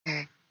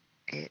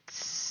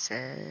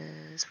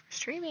says we're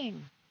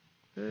streaming.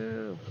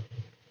 Ooh.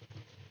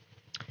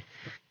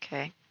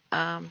 Okay.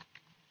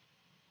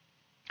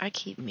 I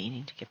keep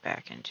meaning to get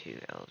back into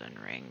Elden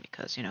Ring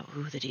because, you know,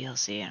 the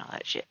DLC and all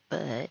that shit,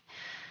 but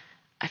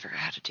I forgot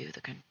how to do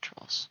the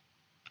controls.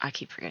 I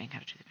keep forgetting how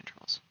to do the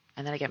controls.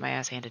 And then I get my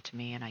ass handed to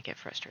me and I get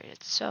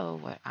frustrated. So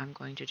what I'm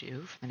going to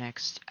do for the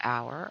next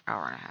hour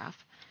and a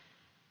half,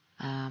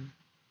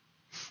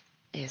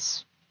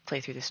 is play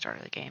through the start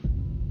of the game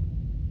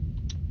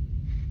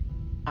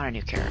on a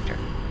new character.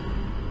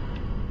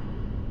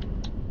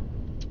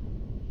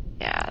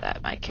 Yeah,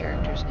 my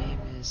character's name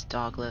is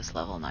Dogless,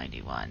 level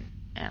 91,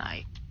 and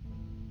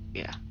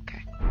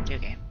okay, new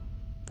game.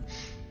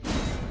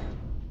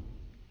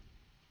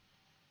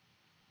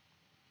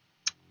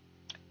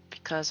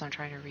 Because I'm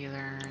trying to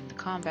relearn the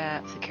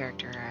combat with the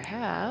character I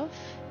have,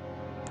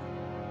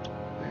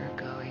 we're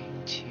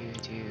going to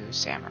do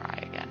Samurai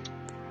again.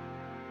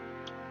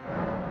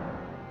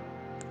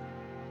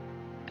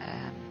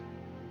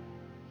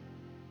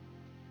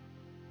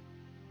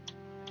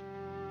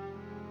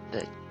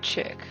 The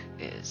chick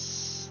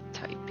is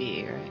type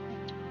B, right?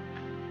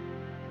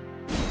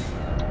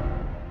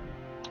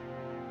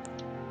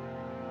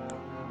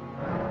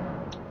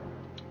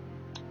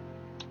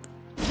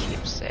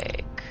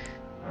 Keepsake.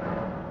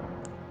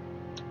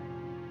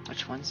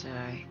 Which ones did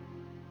I?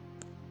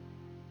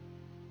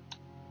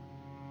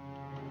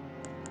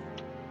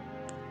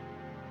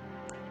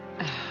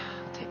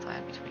 I'll take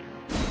land between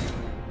them.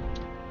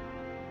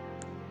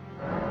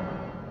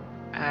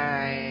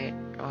 Alright,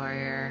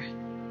 warrior.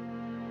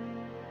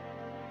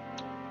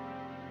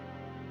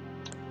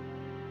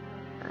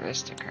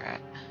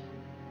 Aristocrat.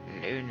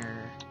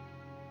 Lunar.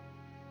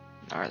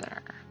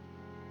 Northerner.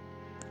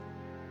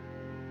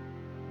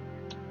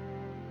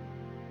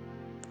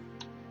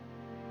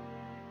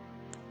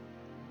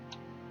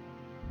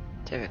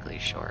 Typically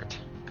short.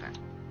 Okay.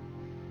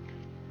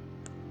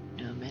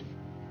 Newman.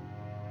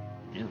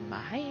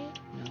 Numai.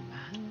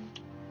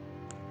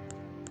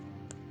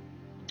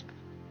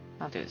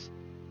 I'll do this.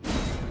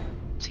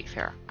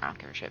 Seafarer. I don't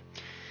give a shit.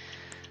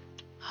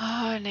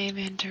 Oh, name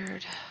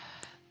entered.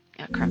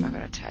 Oh crap, I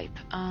gotta type.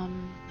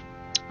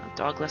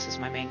 Dogless is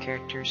my main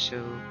character, so...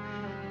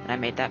 And I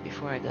made that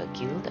before I got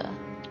Gilda.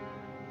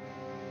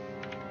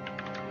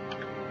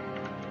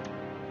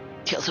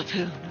 Gilda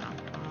Poo, no.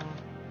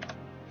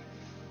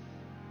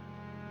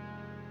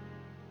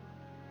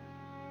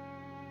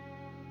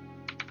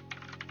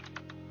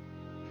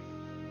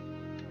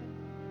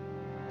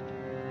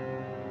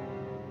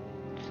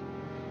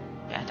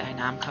 Yeah,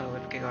 Dynamco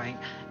would be going,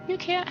 you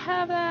can't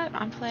have that!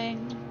 I'm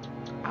playing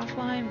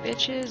offline,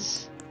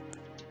 bitches!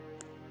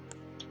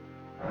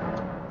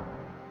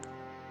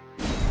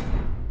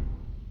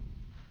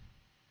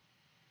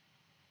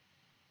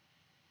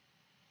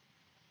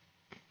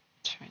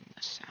 Turn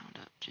the sound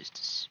up just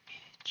a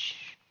smidge.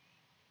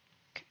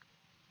 Okay.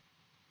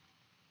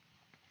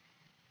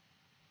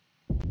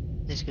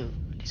 Let's go.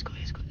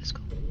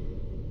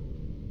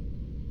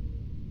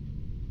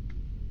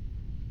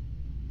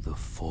 The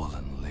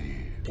fallen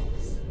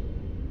leaves.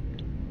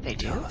 They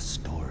do? Tell a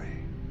story.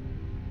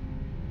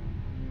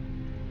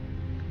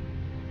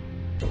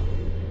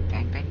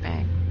 Bang, bang,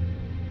 bang.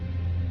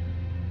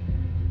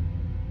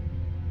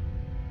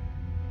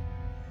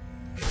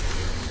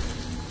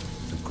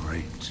 The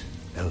great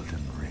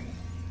Elden Ring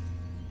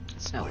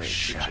It's no was way to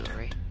shattered.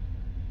 jewelry.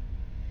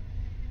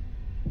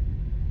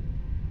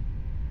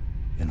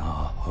 In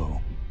our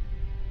home,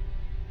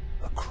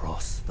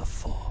 across the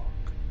fog,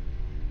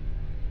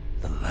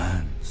 the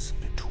lands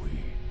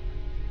between.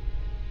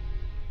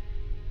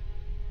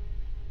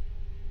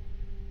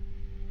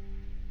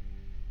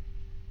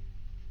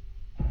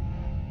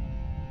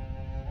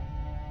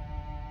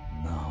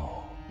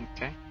 Now,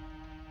 Okay.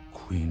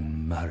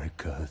 Queen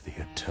Marika the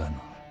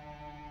Eternal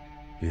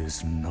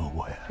is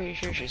nowhere. Pretty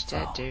sure to be she's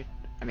dead, found. dude.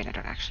 I mean, I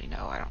don't actually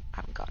know. I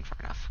haven't gone far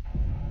enough.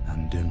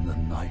 And in the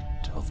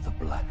night of the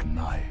Black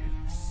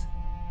Knives,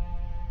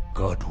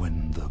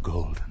 Godwyn the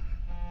Golden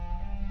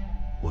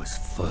was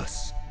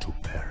first to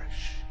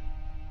perish.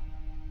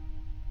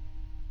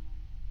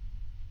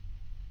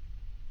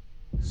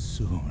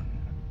 Soon,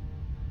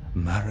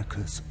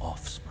 Marika's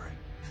offspring,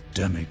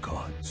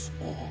 demigods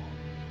all,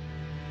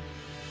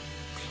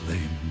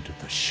 claimed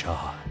the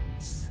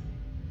shards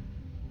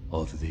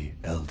of the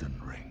Elden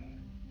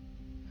Ring.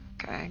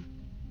 Okay.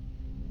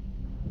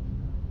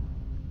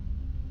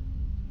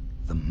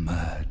 The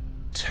mad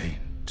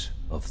taint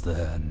of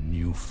their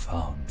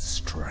newfound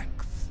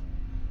strength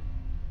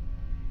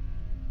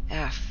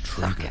Yeah,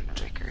 fucking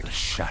triggered Rickard. the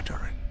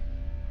shattering.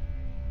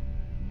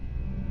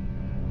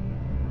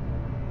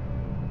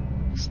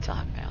 Still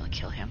haven't been able to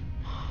kill him.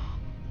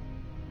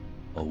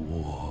 A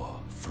war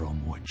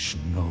from which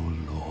no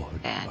lord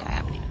And I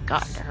haven't even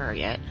gotten to her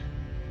yet.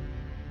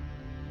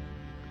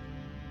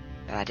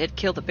 But I did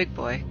kill the big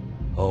boy.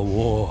 A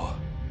war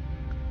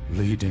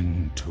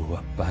leading to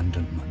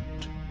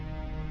abandonment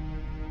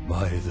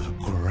by the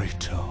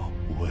greater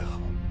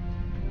will.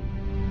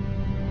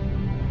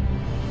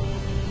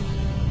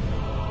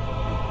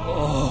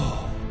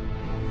 Oh,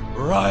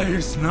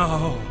 Rise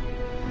now,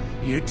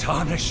 ye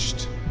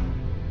tarnished,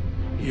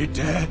 ye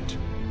dead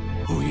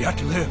who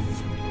yet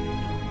live.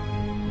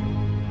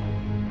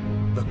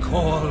 The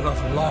call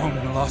of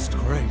long-lost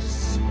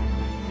grace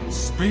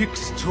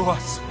speaks to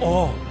us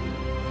all.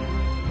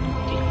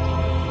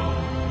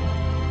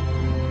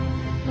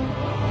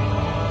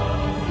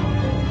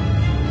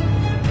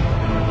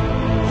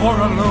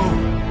 Horalu,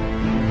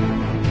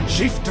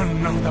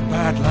 chieftain of the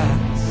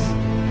Badlands,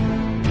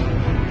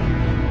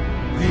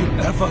 the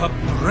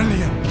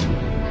ever-brilliant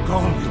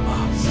Gold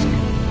Mask.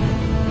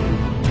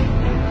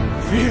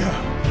 Fear,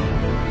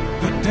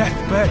 the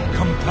deathbed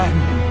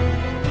companion,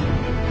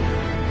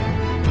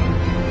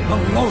 the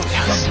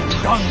loathsome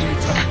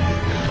dung-eater,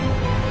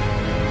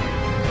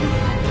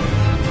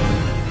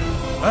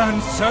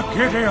 and Sir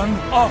Gideon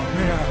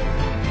Othmere,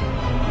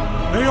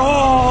 the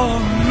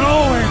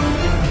all-knowing.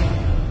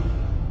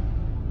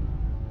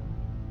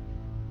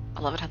 I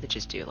love it how they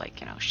just do, like,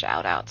 you know,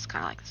 shout outs,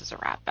 kind of like this is a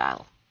rap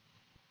battle.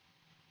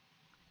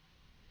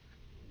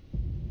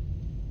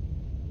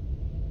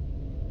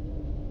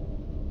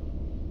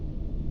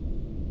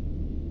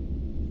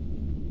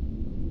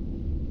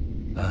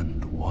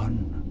 And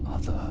one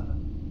other,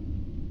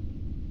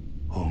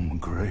 whom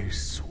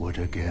grace would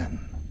again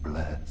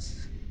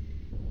bless.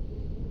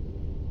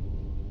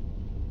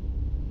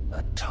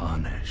 A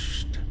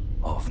tarnished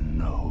of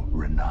no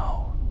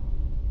renown.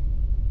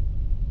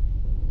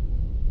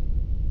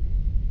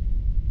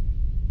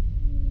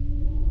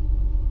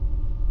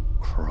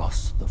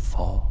 Cross the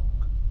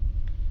fog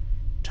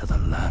to the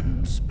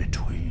lands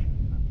between,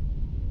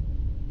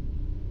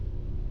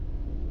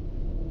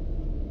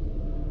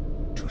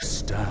 to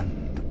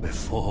stand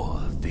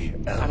before the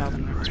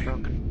Elden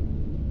Ring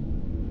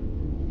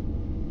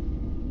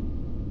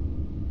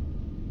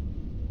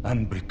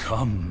and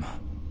become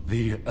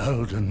the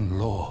Elden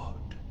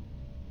Lord.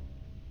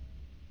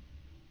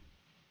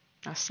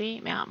 Now see,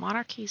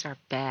 monarchies are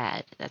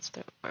bad. That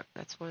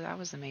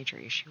was the major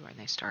issue when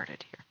they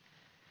started here.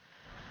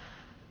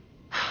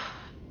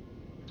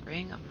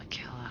 Ring of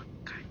Makilla.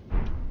 Okay.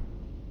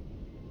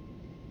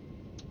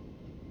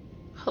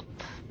 Hup.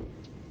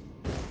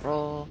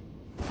 Roll.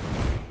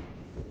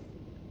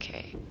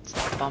 Okay, it's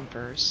the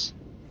bumpers.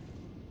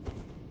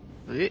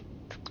 Whoop.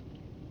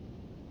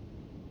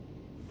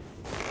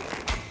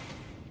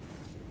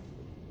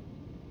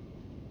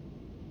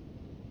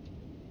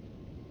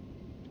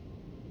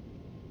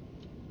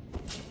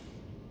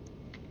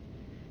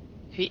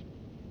 Hey.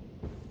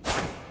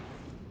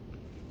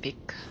 Big.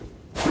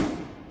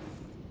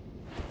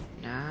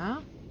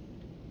 Now.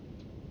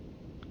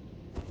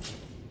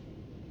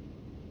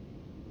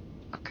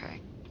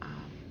 Okay.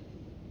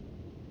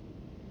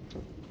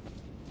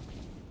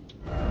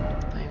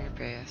 Claim your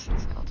base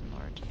as Elden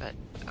Lord, but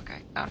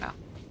okay. Oh no.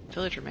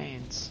 Village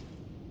remains.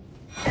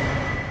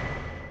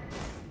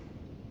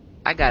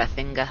 I got a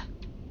finger.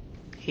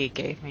 He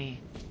gave me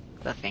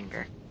the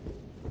finger.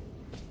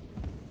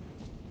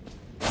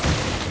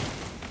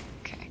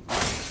 Okay.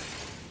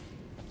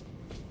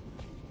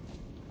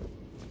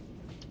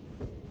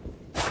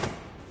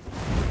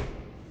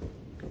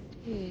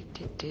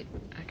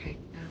 Okay,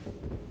 no.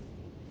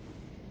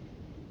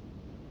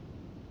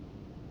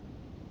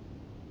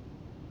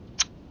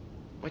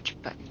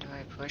 Which button do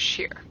I push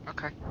here?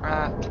 Okay.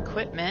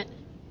 Equipment.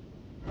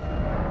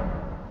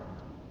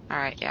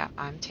 Alright, yeah,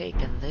 I'm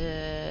taking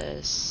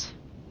this.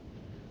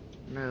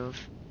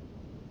 Remove.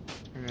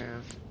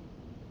 Remove.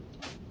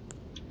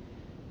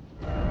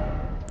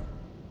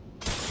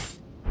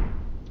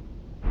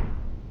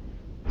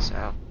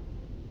 So,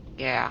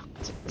 yeah,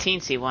 it's a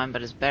teensy one,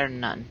 but it's better than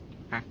none.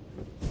 Okay.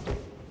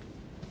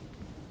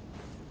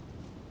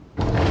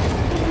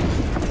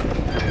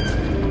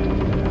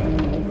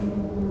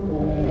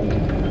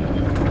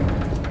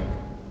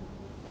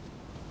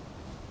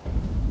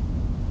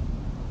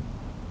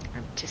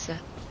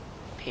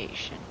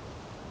 Anticipation.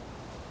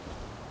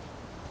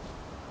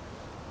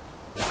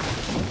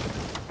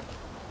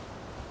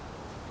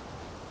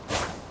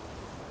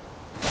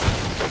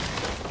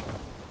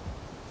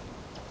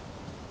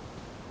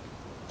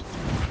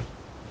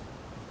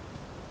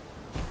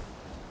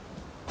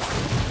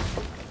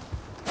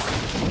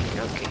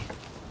 Okay.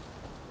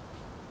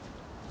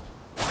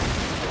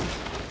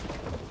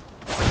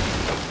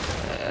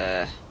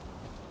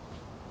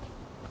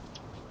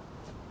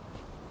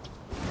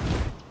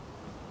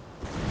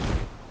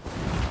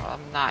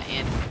 I'm not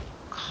in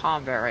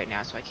combat right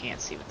now, so I can't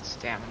see what the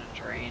stamina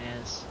drain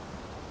is.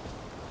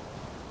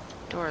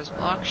 Door is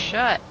blocked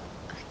shut.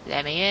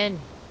 Let me in.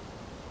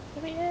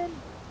 Let me in.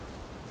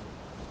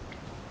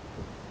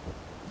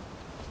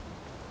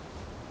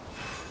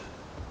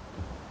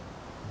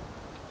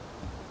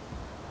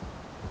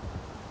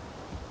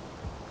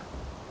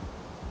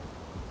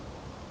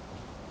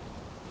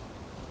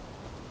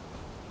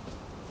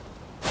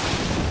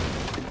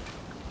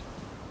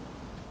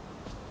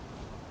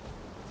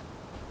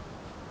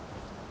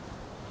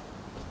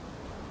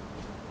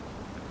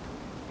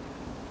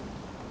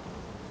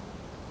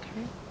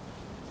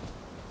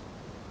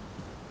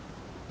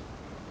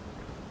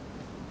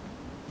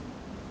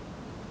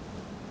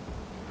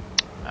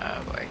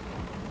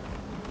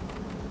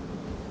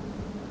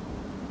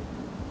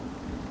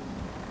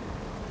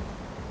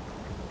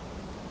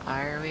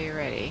 Are we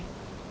ready?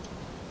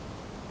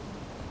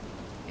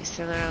 Is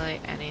there literally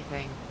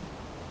anything?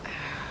 I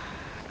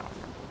don't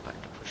remember what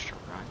button to push to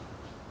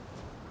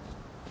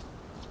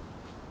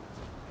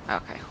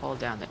run. Okay, hold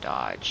down the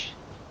dodge.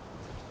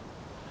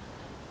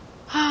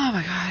 Oh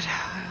my god,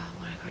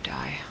 I'm gonna go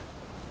die.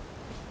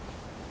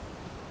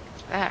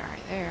 That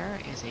right there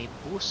is a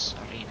boss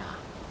arena.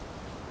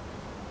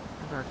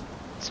 Remember,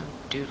 some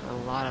dude with a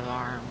lot of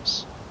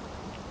arms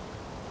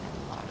and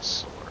a lot of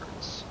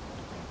swords.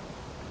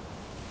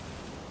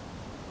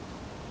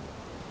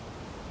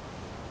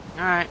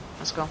 Alright,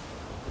 let's go.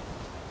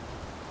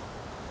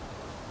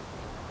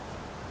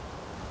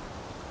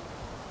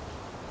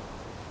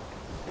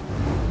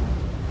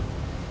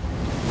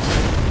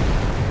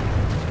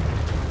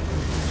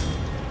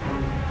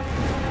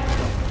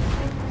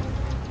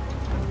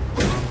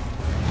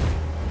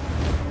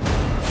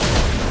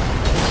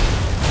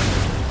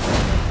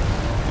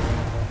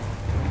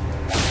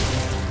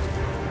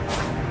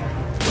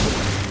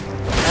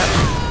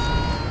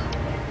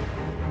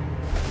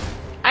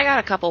 I got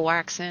a couple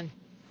whacks in.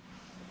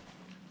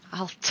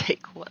 I'll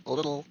take what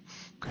little.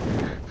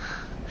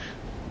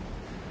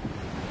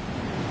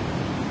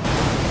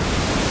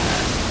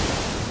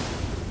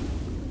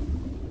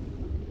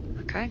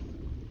 Okay.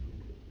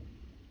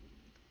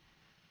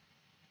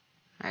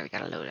 Alright, we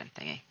got a load-in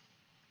thingy.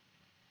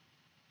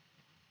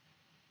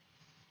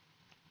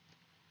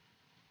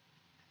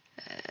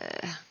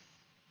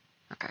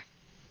 Okay.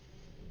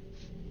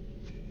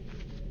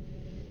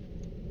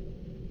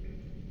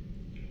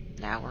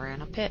 Now we're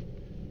in a pit.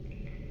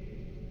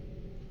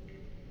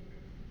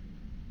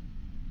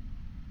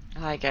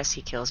 I guess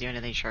he kills you and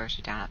then he shoves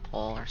you down a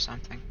pole or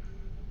something.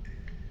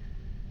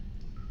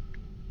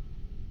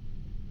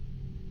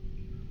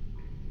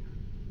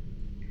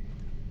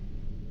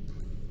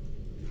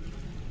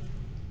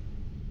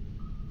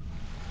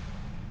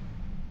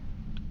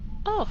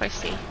 Oh,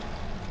 horsey.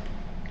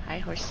 Hi,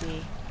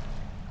 horsey.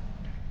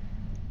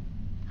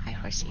 Hi,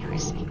 horsey,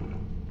 horsey.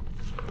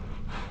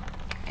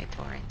 Hi,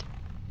 Torrent.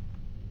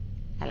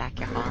 I like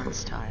your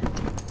horns,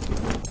 Torrent.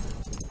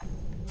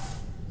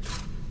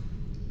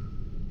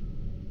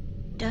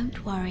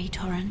 Don't worry,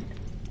 Torrent.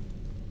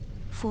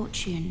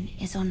 Fortune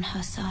is on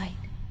her side.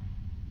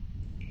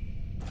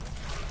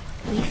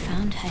 We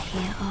found her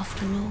here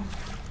after all.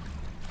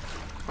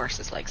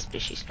 Horses like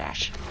spishy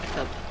splash.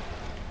 Oh.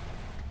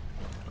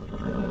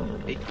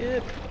 Big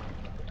dip.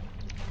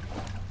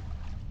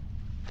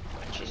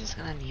 She's just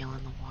gonna kneel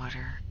in the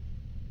water.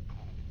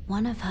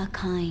 One of her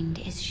kind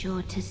is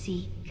sure to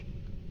seek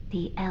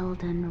the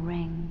Elden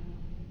Ring.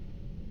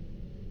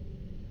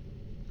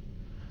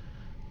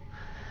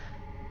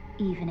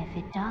 Even if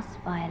it does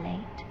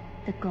violate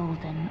the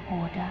Golden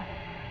Order.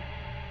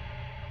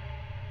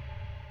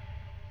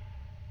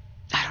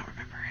 I don't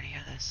remember any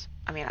of this.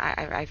 I mean,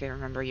 I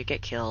remember you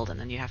get killed and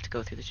then you have to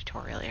go through the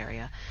tutorial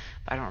area,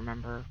 but I don't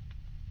remember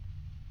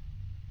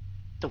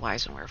the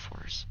whys and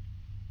wherefores.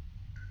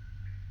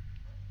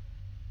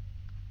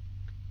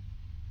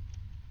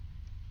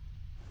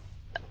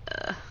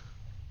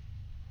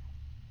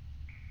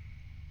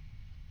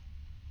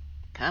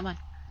 Come on,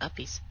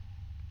 uppies.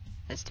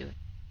 Let's do it.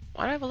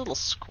 Why do I have a little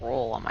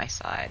scroll on my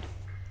side?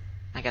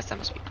 I guess that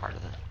must be part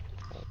of the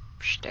whole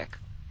shtick.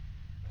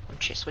 I'm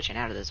switching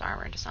out of this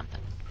armor into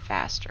something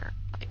faster,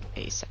 like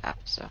ASAP,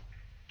 so.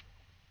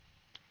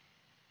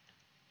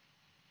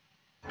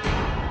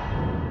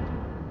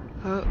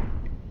 Oh.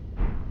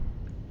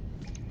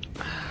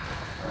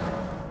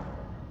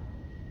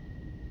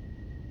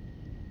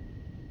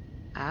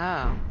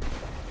 Oh.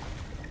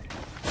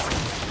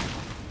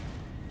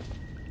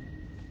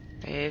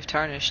 Brave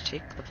Tarnish,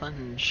 take the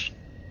plunge.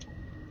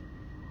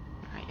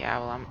 Alright, yeah,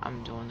 well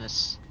I'm doing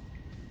this.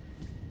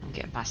 I'm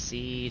getting my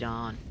seed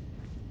on.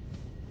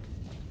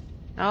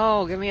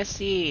 No, give me a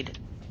seed.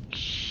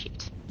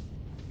 Shit.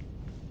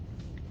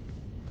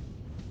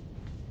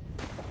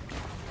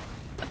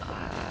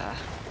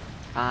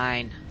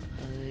 Fine.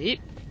 Yep.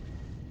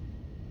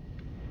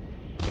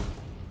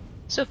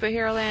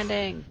 Superhero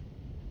landing.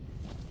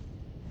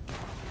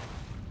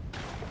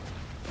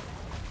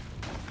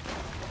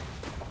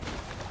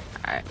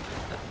 Alright,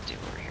 let's do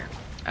over here.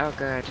 Oh,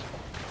 good.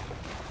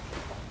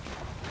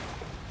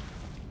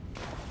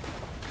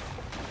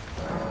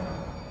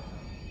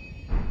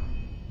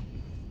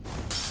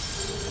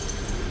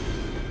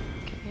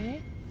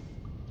 Okay.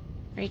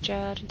 Reach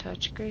out and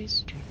touch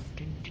Grace.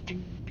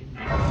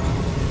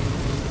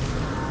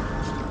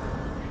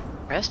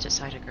 Rest at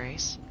sight of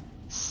Grace.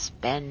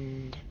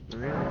 Spend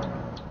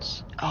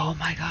runes. Oh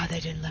my god, they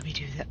didn't let me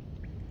do that.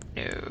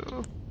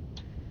 No.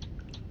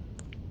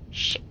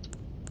 Shit.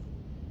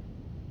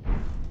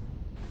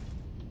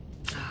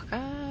 Oh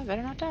god,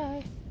 better not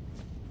die.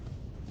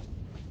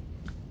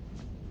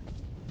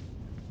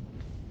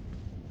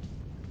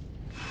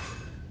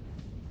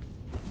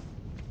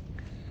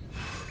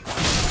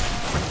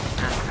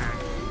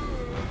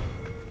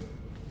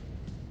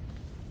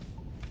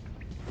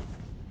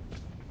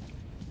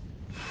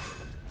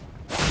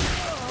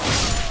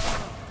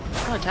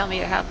 Tell me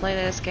how to play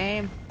this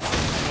game. I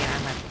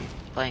mean,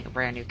 playing a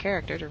brand new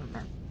character to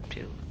remember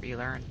to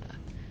relearn the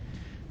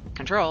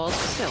controls.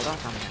 But still, don't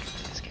tell me how to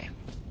play this game.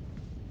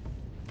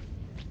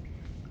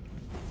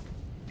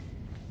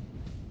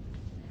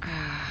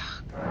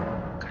 Ah,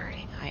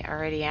 guarding. I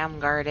already am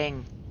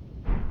guarding.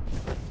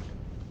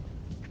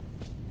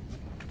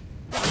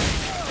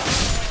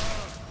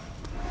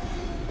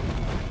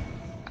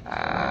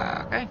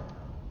 Okay.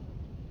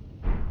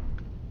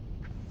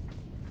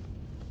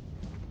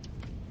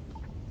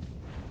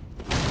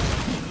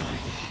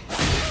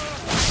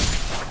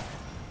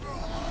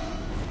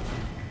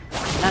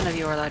 None of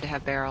you are allowed to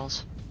have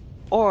barrels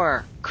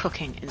or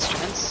cooking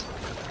instruments.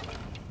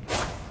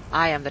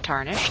 I am the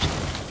tarnished.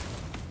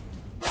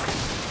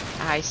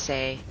 I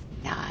say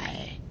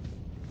nay.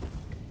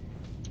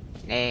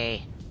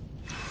 Nay.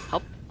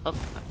 Oh, oh,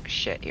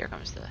 shit, here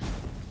comes the...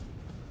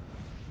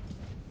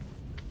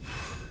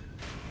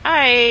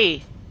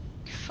 Hey!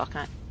 Fuck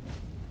nut.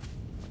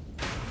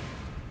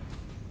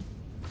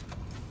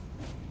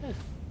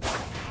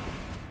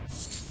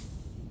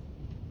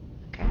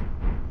 Okay.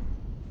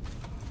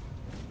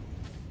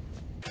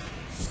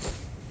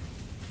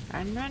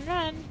 Run, run,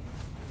 run.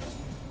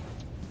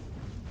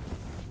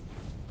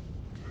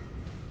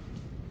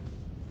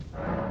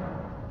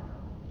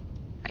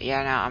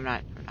 Yeah, no, I'm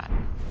not.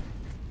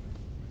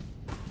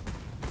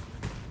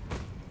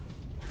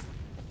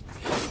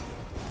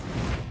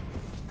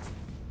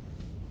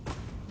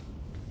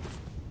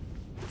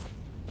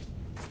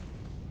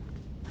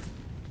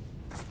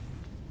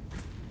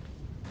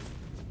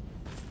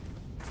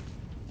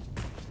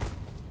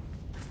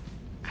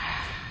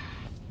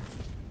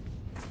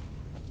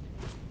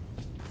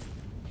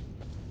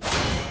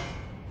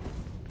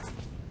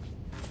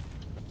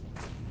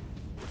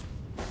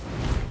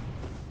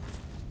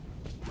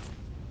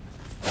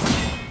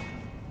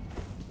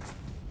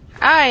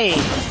 Aye!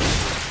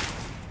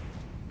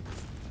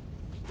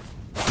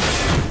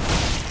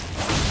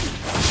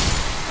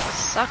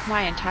 Suck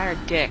my entire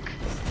dick.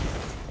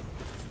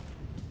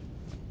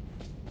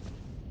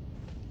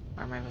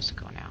 Where am I supposed to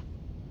go now?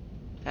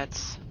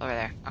 That's over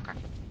there. Okay.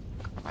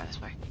 Go by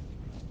this way.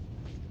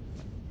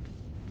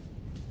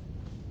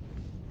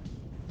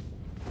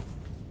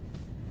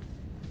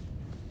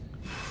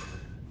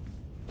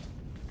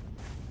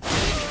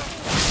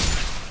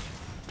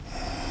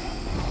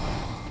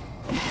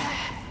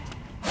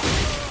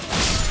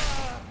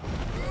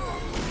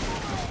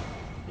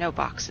 No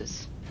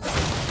boxes.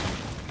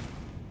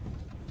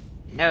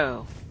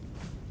 No.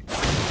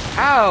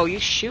 Oh, you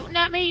shooting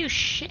at me, you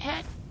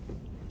shithead?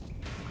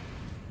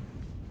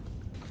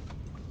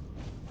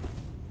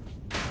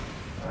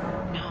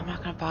 No, I'm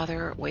not gonna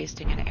bother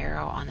wasting an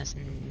arrow on this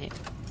nit.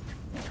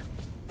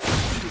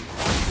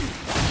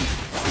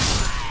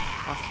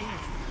 Fuck you.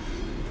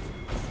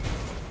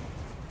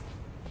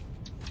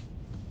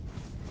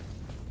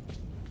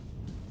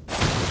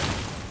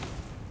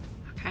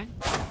 Okay.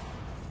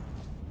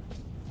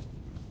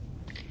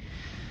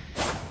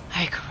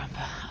 Ay,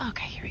 caramba.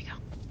 Okay, here we go.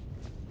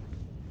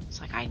 It's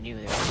like I knew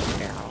there were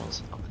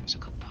barrels. Oh, there's a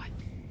cook pot.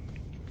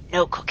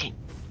 No cooking.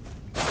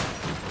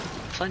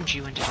 Plunge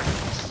you into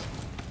darkness.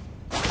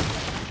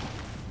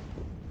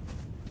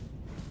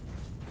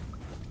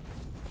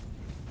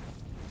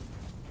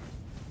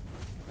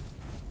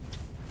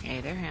 Hey,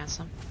 they're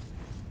handsome.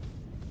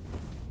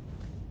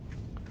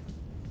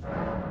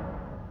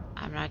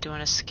 I'm not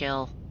doing a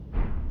skill.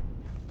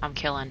 I'm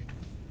killing.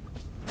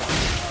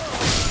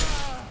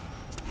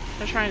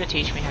 They're trying to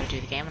teach me how to do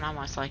the game, and I'm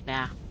almost like,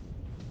 nah.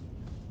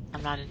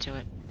 I'm not into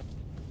it.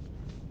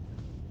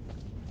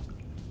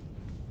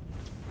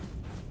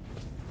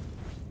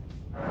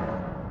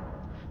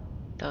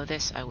 Though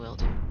this I will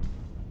do.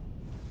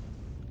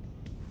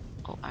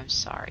 Oh, I'm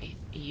sorry.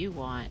 You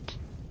want...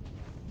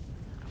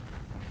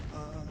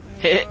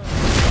 Hit.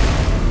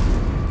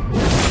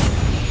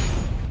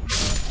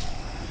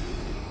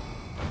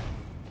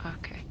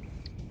 Okay.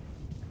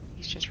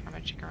 He's just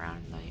rummaging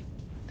around in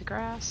the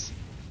grass.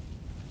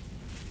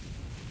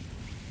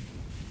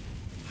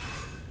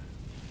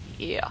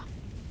 Yeah.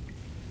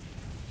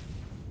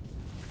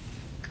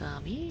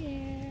 Come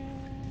here.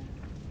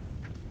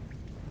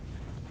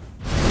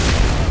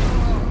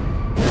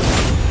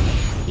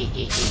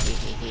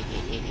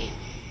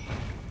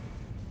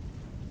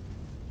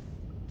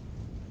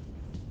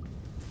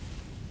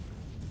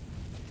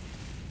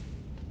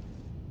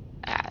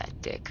 Ah,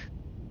 dick.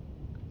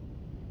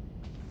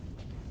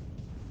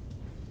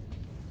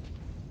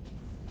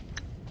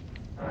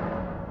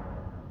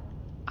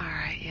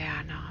 Alright,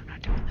 yeah, no, I'm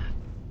not doing that.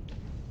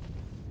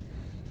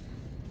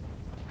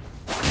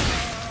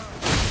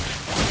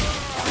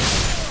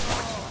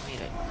 Want me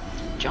to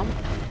jump?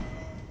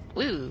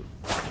 Woo!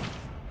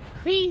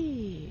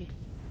 Whee!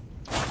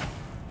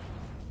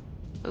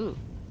 Ooh.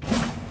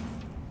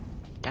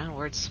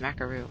 Downward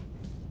smackaroo.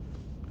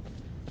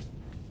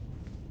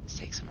 Let's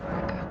take some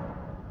Marika.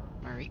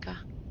 Marika?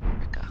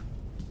 Marika.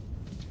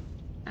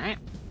 Alright.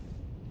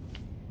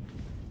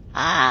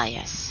 Ah,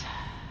 yes.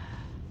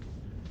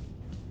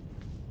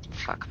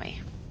 Fuck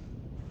me.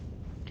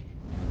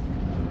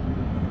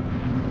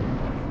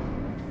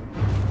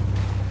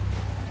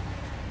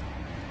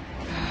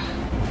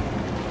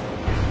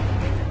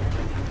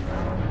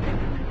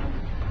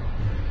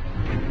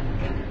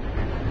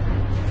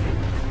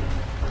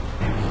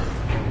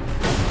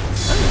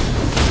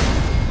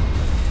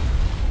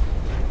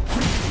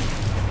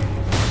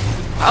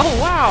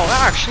 Wow,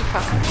 that actually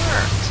fucking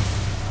worked.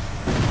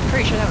 I'm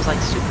pretty sure that was like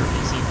super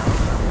easy though.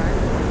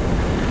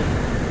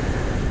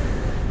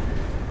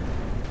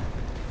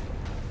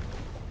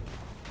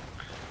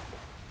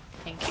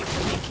 Thank you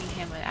for making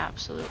him an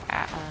absolute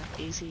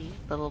easy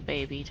little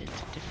baby to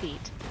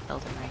defeat,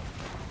 Elden Ring.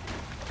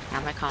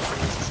 Now my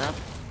confidence is up.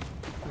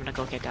 I'm gonna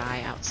go get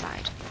Dai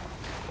outside.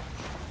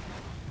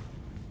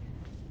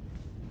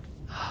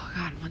 Oh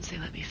god, once they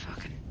let me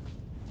fucking...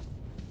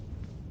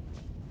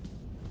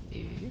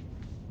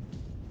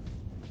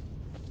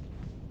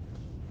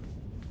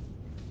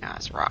 Now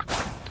it's rock.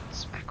 Don't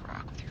smack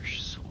rock with your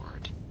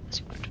sword. Unless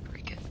you wanted to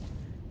break it.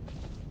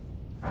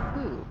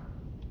 Ooh.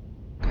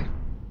 Okay.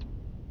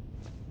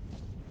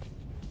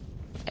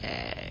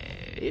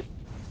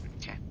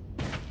 Okay.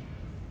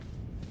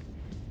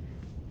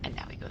 And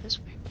now we go this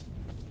way.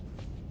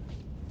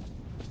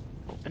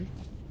 Open.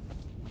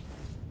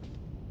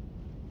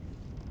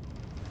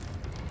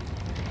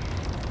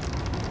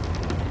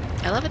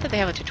 I love it that they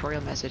have a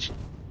tutorial message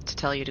to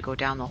tell you to go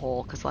down the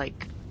hole, because,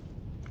 like,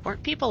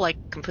 weren't people, like,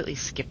 completely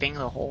skipping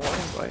the hole?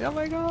 Like, oh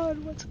my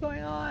god, what's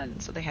going on?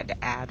 So they had to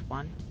add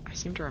one. I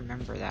seem to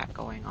remember that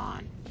going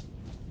on.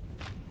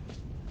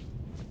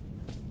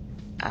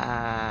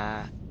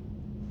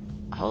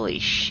 Holy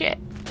shit.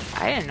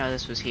 I didn't know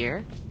this was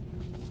here.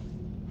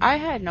 I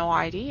had no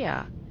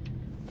idea.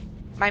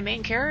 My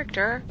main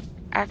character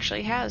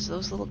actually has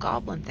those little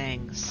goblin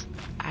things.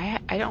 I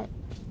don't...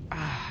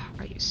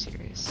 are you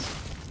serious?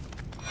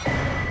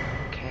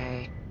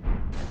 Okay.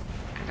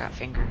 I got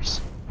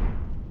fingers.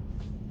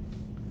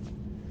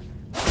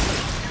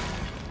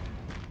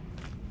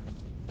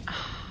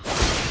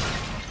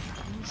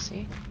 Let's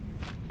see.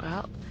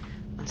 Well,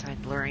 once I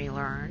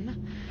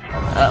learn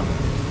how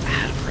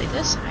to play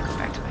this, I go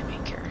back to my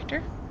main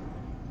character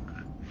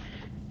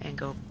and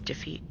go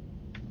defeat.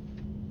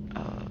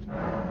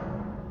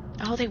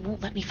 Oh, they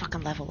won't let me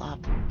fucking level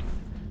up.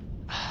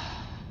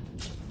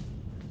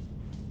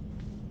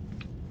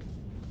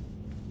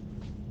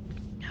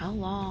 How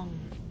long?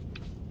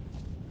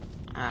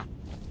 Oh.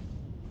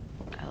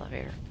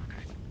 Elevator.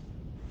 Okay.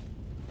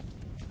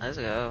 Let's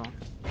go.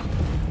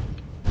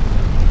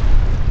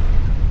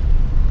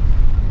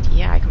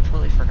 Yeah, I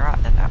completely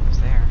forgot that that was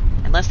there.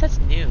 Unless that's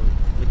new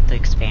with the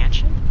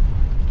expansion?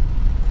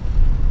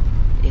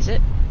 Is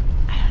it?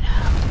 I don't know.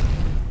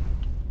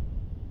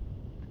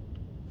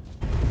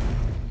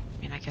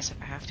 I mean, I guess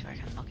if I have to, I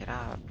can look it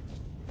up.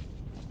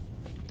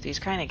 These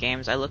kind of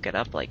games, I look it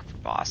up, like, for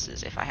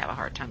bosses. If I have a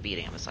hard time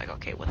beating them, it's like,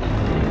 okay, what the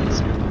hell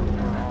is it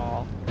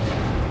overall?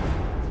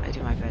 I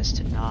do my best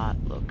to not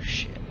look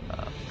shit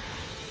up.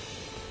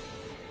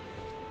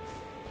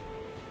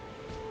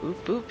 Boop,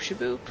 boop,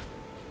 shaboop.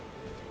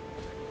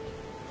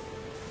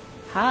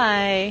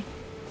 Hi!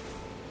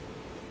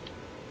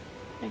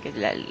 Look at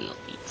that little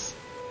feet.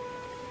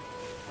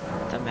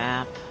 The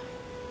map.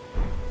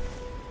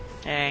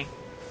 Hey.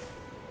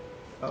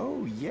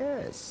 Oh,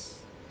 yes.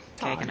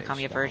 Okay, gonna call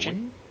me a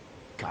virgin?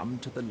 Come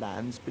to the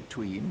lands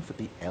between for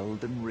the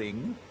Elden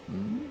Ring?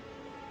 Hmm?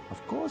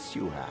 Of course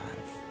you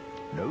have.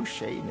 No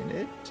shame in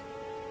it.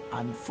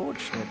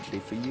 Unfortunately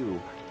for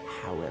you,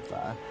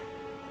 however,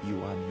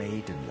 you are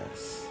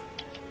maidenless.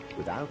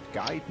 Without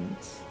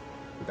guidance,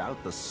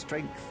 without the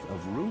strength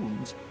of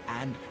runes,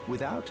 and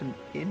without an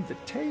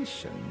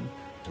invitation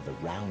to the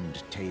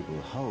Round Table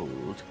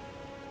Hold,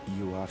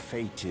 you are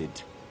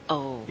fated,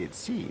 Oh. it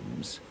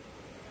seems,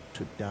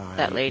 to die.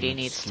 That lady in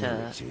needs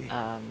to, obscurity.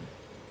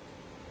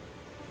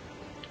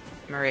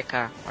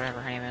 Marika, whatever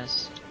her name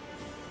is,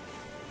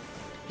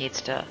 needs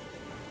to,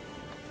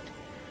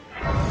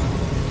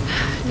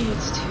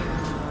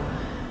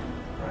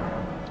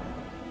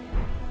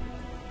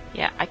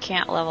 yeah, I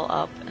can't level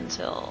up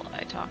until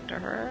I talk to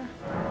her.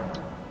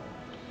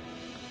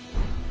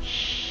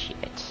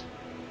 Shit.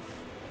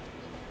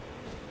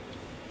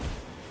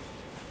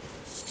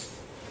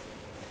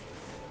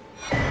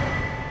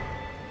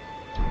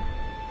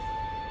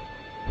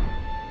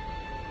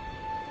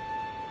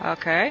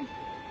 Okay.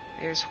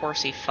 There's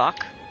horsey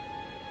fuck.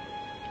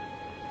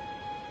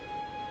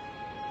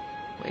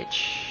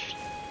 Which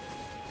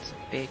is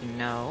a big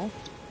no.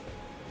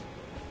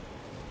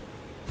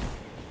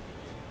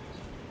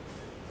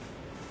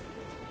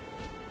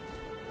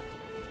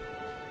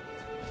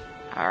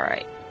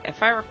 Alright,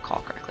 if I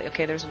recall correctly,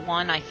 okay, there's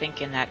one, I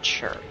think, in that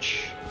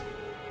church.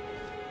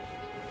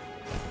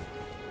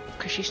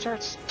 Because she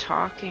starts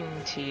talking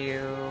to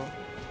you.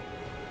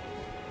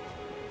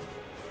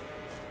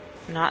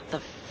 Not the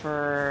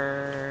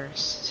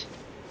first...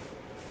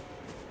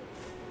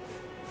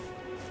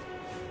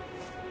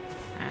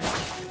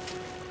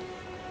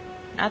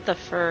 Not the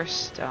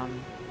first,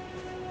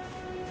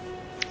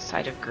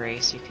 site of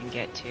grace you can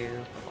get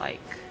to, but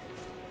like...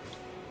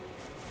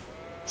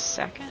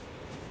 Second?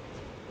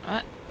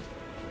 What?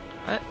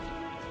 What?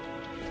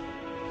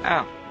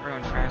 Oh,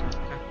 ruined fragment.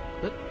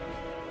 Okay.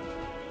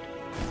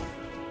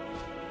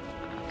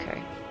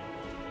 Okay.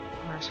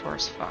 Where's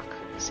horse fuck?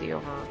 Is he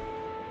over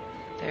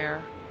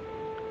there?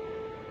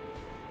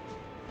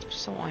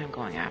 Just don't want him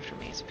going after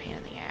me. It's a pain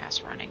in the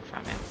ass running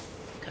from him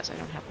because I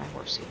don't have my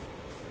horsey.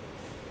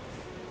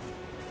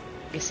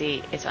 You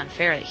see, it's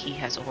unfair that he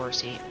has a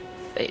horse seat,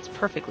 but it's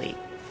perfectly,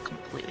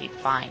 completely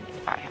fine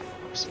if I have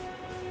a horse seat.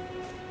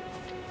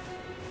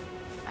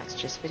 That's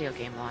just video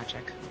game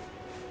logic.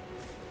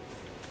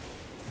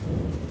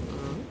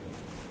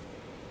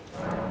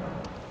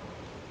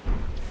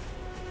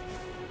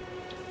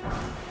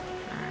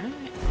 Alright.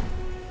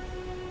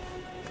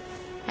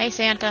 Hey,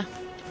 Santa.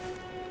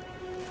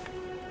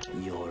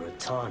 You're a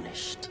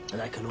tarnished,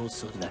 and I can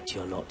also that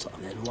you're not.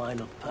 Then why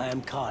not? I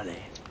am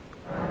Carly.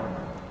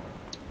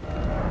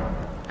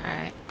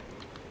 Alright.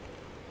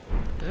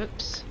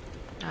 Oops.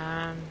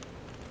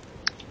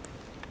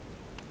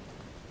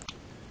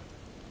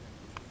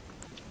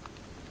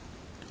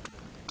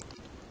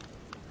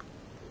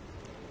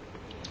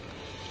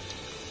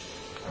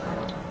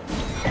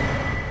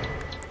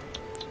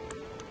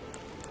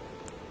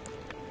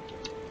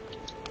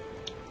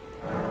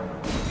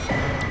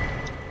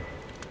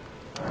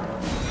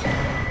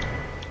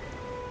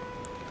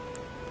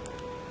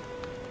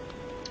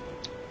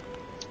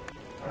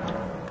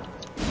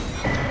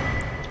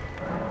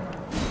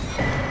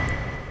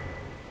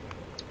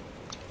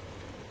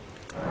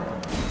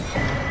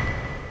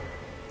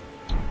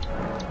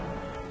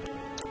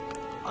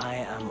 I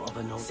am of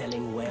a no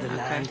selling where the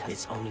land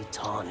is only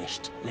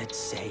tarnished. Let's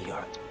say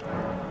you're.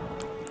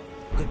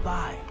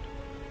 Goodbye.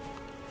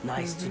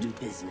 Nice to do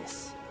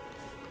business.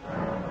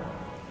 Alright.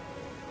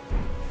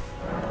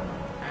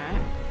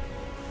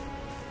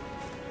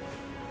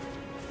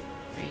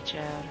 Reach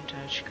out and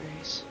touch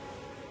Grace.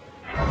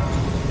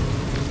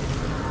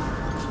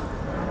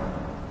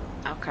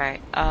 Okay,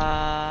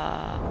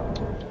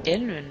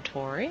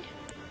 inventory.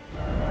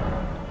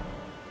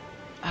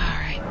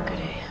 Alright,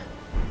 goody.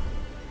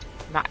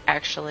 Not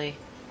actually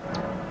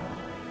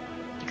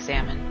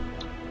examine.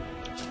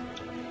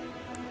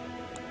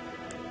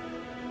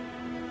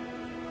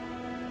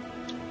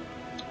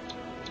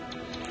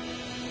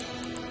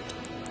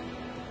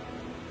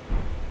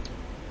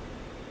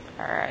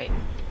 Alright,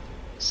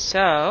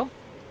 so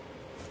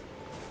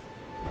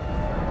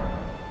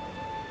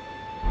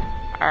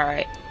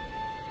alright,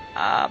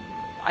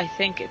 I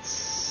think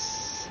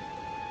it's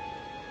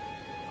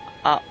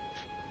up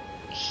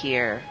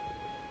here.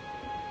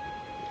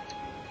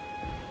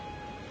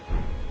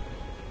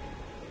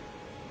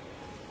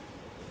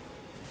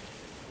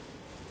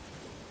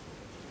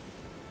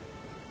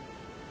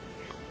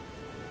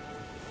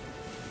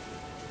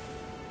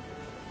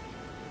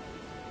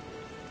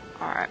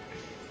 Alright.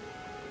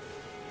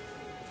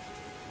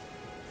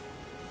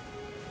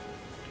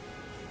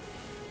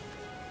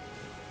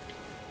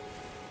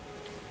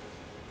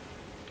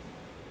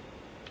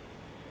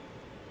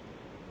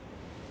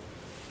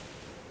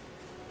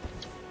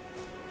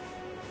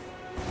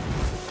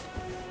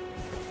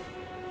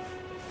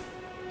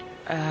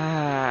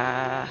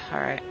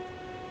 Alright.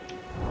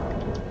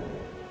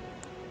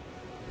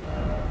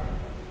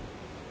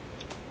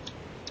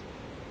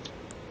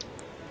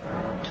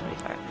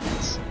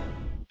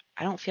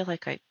 I don't feel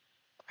like I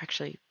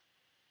actually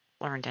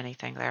learned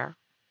anything there.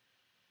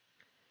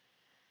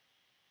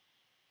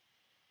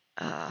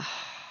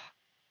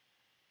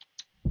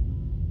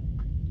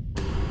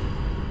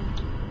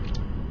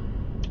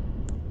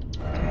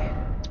 Okay.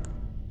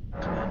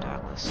 Come on,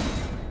 Douglas.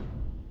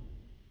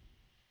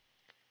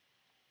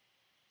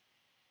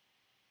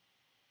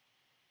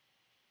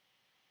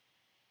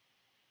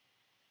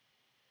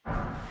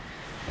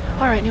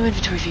 Alright, new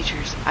inventory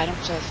features.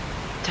 Items of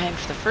time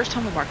for the first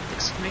time will mark with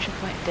exclamation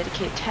point.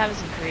 Dedicated tab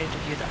has been created to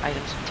view the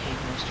items obtained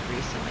most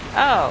recently.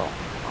 Oh,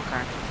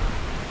 okay.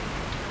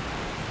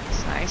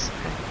 That's nice.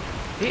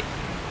 Beep,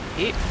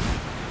 beep,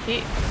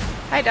 beep.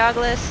 Hi,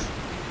 Douglas.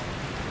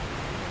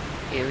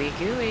 Gooey,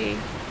 gooey.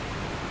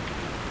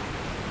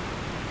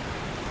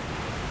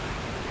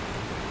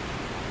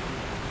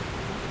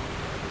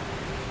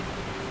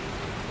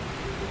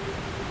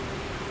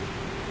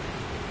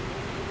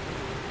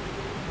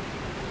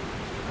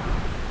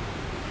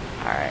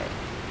 Alright.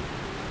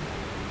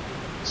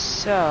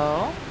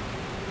 So,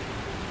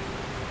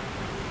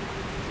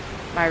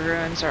 my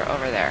ruins are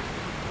over there.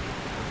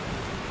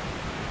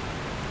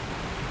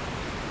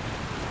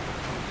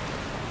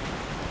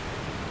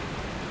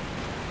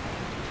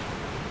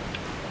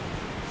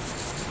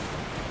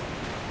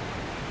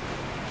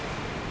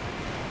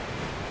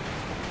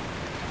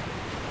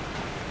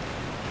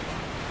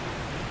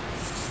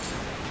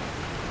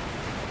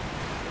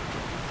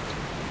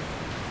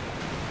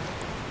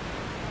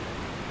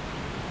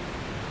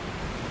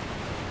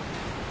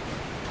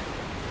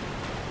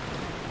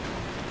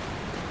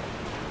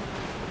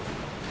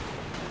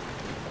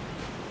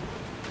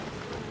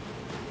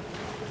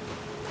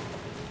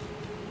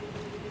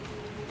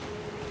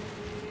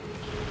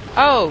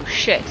 Oh,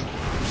 shit.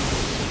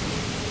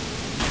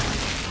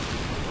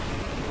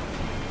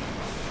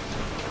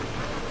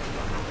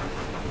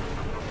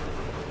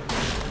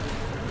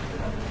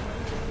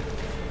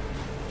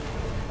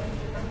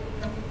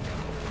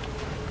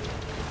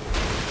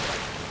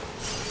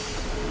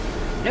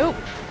 Nope.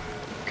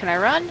 Can I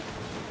run?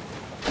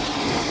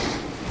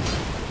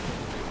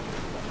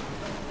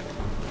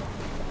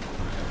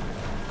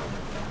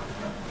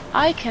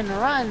 I can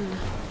run.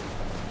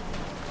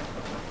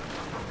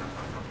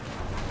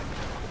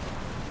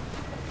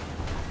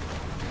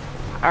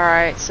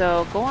 Alright,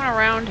 so going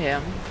around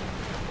him,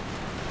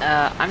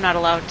 I'm not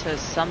allowed to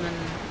summon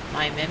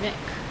my mimic,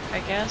 I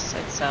guess.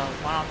 It's a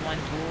one-on-one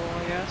duel,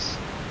 I guess.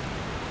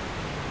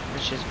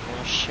 Which is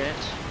bullshit.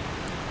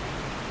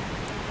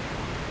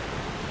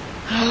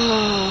 Can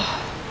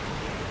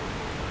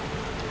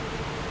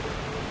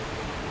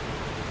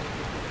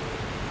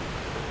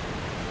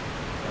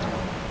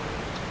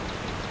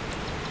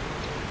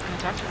I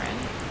talk to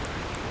Randy?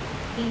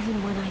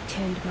 Even when I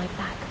turned my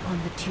back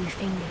upon the two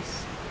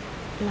fingers,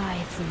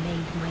 Blythe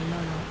remained my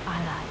loyal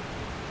ally.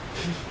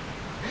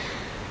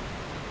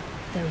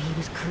 Though he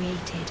was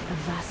created a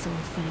vassal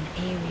for an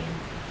Aryan,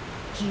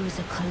 he was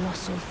a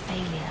colossal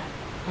failure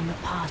on the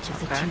part of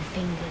the two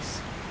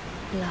fingers.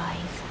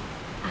 Blythe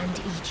and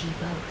E.G.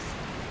 both.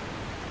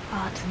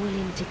 Art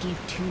willing to give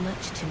too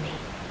much to me,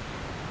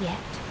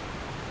 yet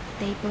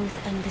they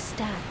both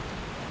understand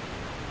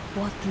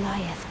what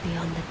lieth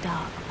beyond the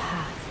dark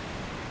path,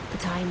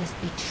 that I must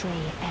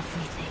betray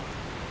everything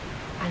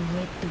and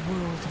rid the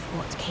world of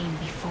what came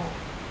before.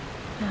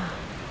 Ah.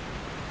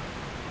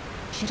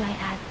 Should I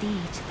add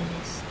thee to the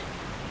list?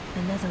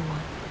 Another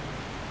one.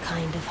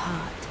 Kind of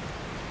heart.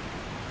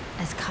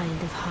 As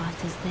kind of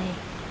heart as they.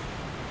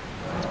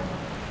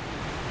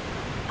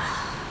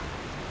 Ah.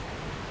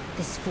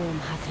 This form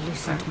hath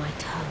loosened my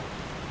tongue.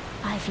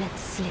 I've let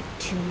slip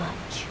too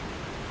much.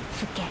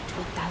 Forget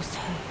what thou'st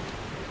heard.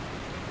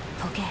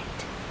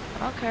 Forget.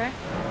 Okay.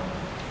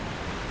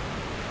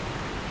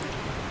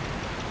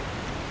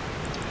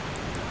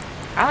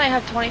 I only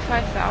have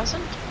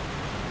 25,000?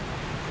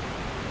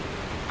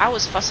 I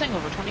was fussing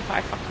over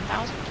 25 fucking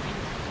thousand. Are you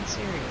fucking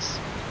serious?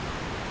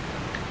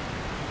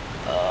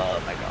 Oh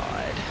my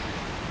god.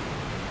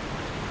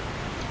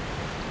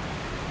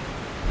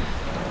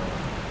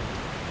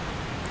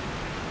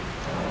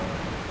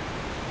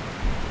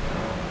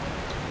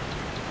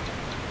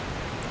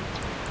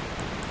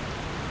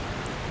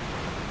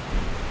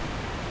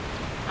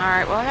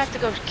 Alright, well I have to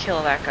go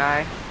kill that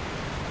guy.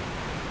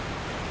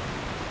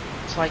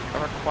 It's like a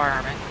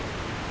requirement.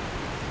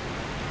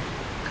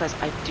 Because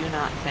I do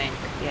not think,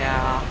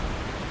 yeah,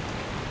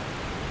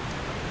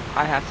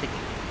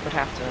 would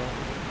have to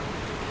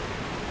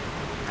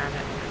earn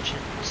it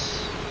merchant.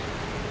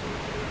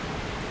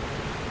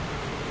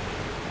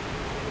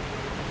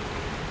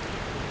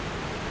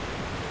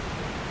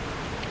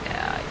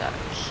 Yeah, I gotta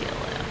kill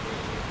him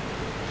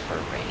for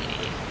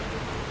Rainy.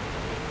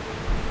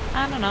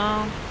 I don't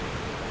know.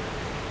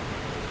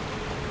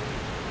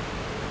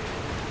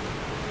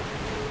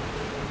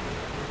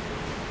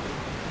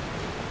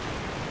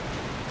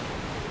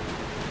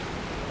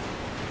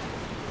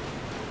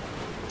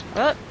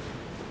 Oh.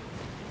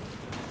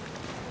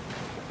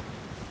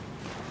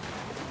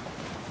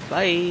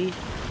 Bye.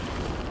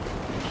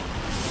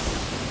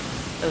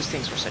 Those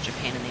things were such a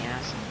pain in the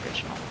ass in the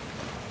original.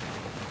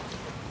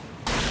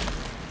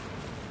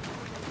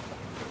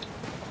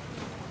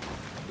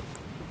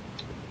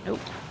 Nope.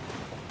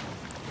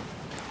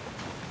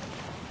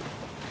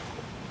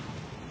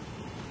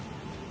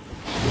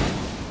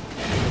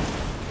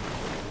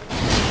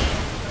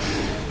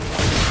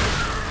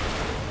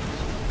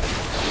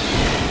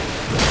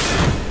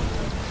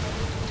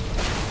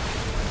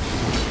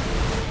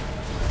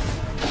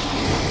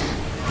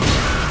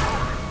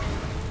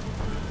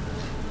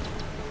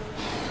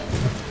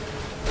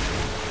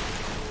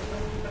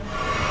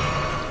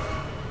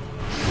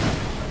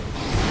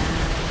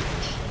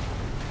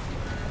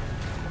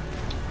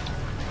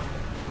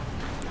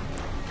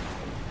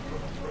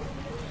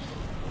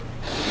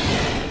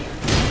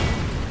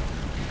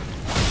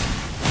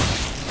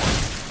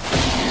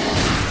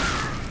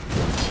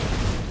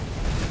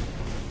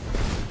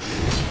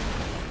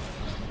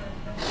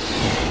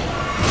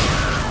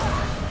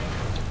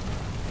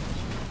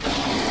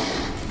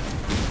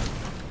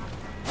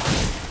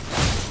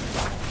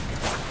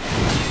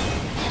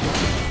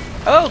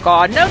 Oh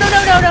god, no, no,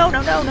 no, no, no,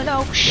 no, no, no,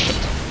 no, shit.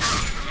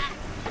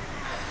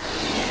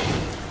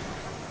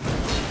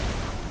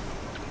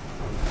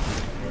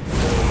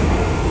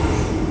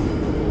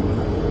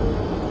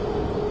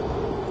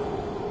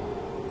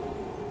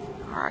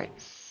 Alright.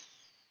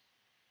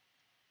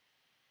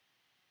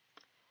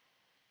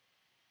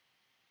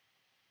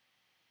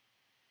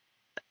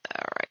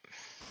 Alright.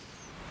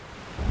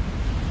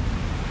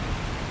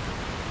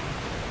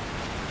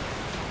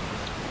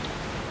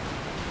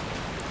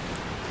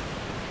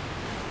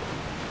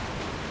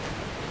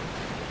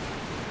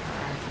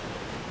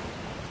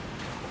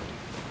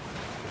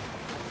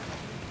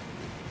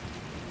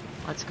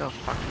 Let's go,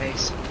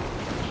 fuckface.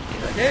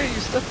 Like, hey, you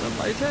stepped on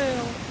my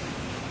tail.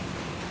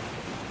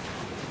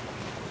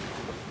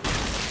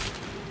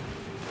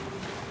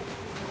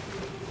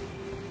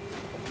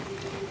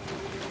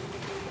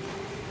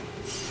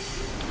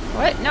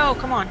 What? No,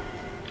 come on.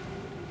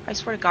 I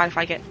swear to God, if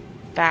I get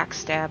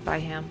backstabbed by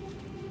him.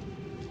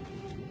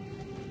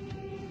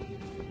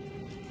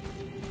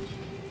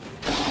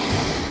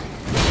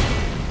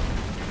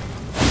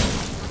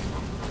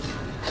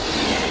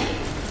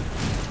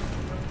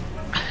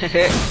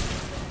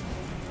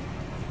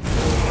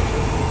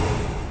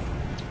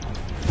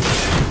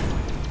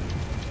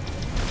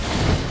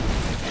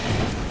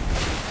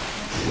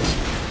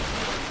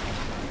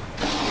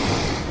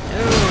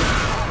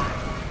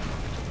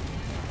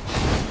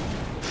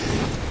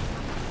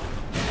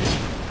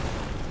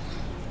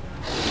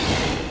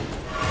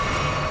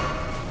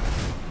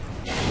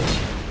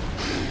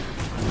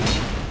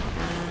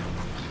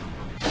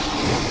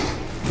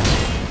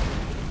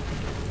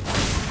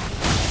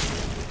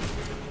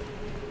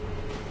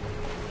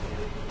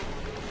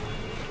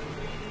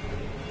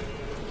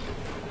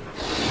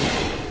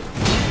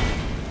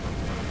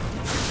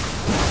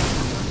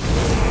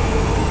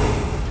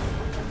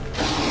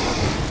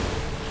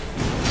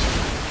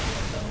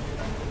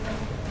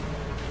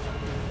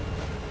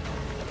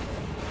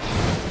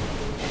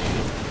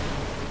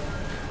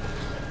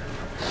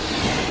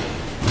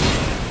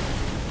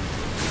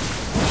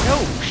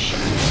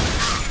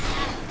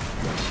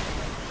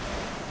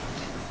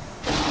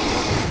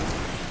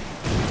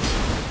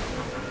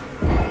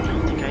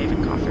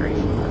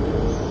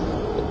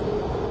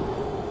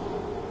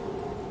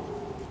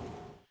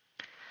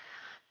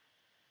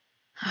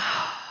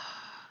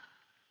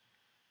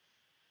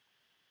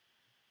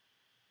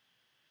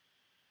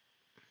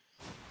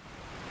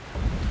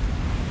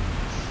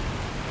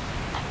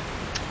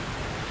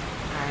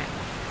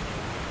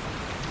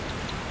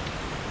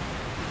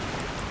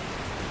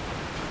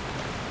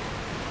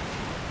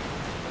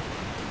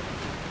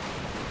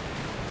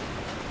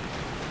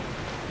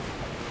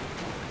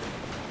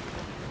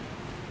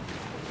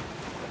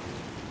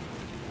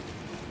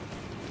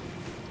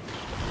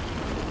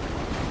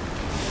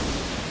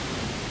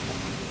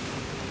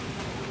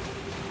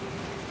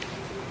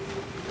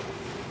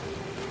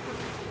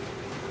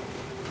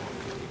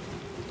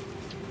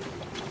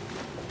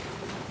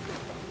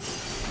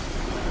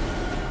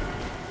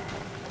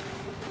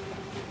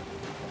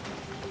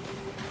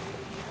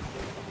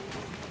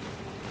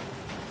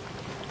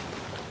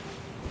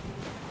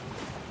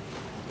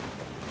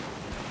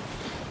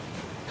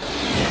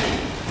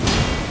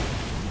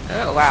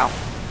 Oh, wow.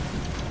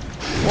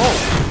 Whoa.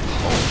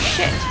 Oh,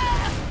 shit.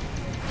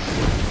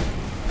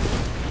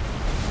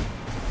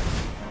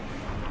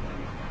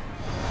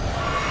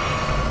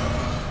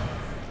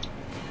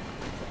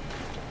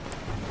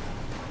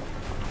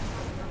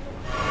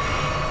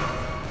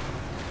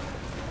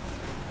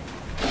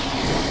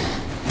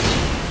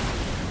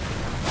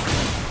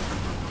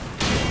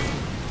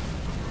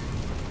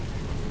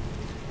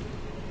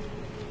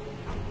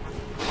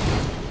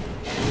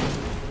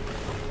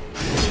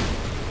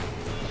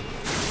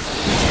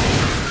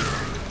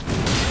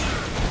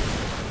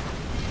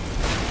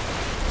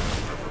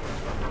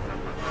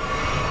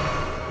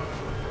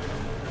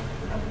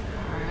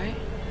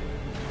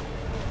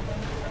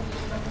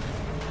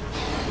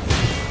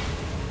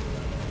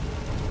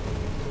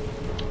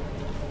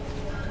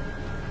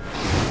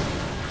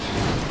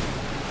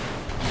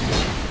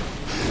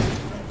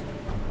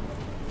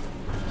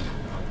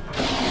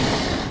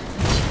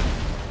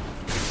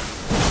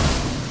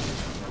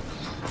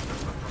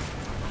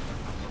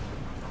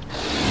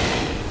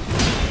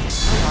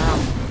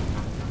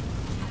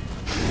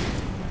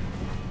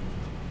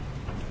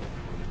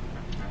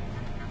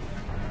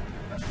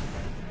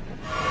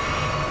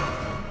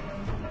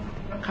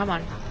 Come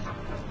on. No!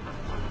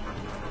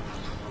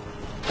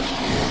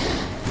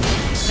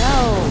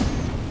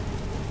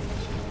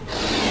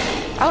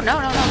 Oh, no, no,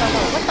 no, no,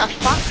 no. What the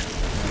fuck?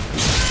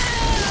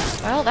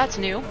 Well, that's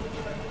new.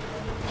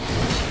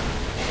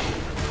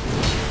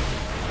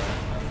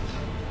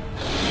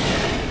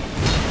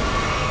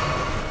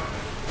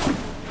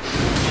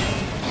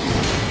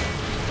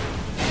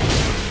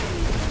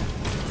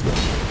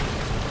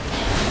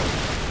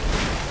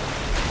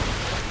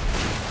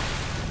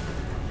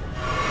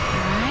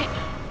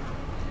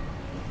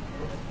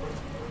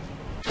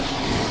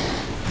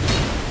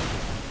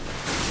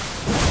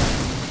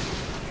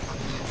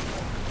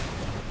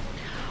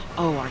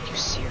 Oh, are you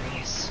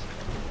serious?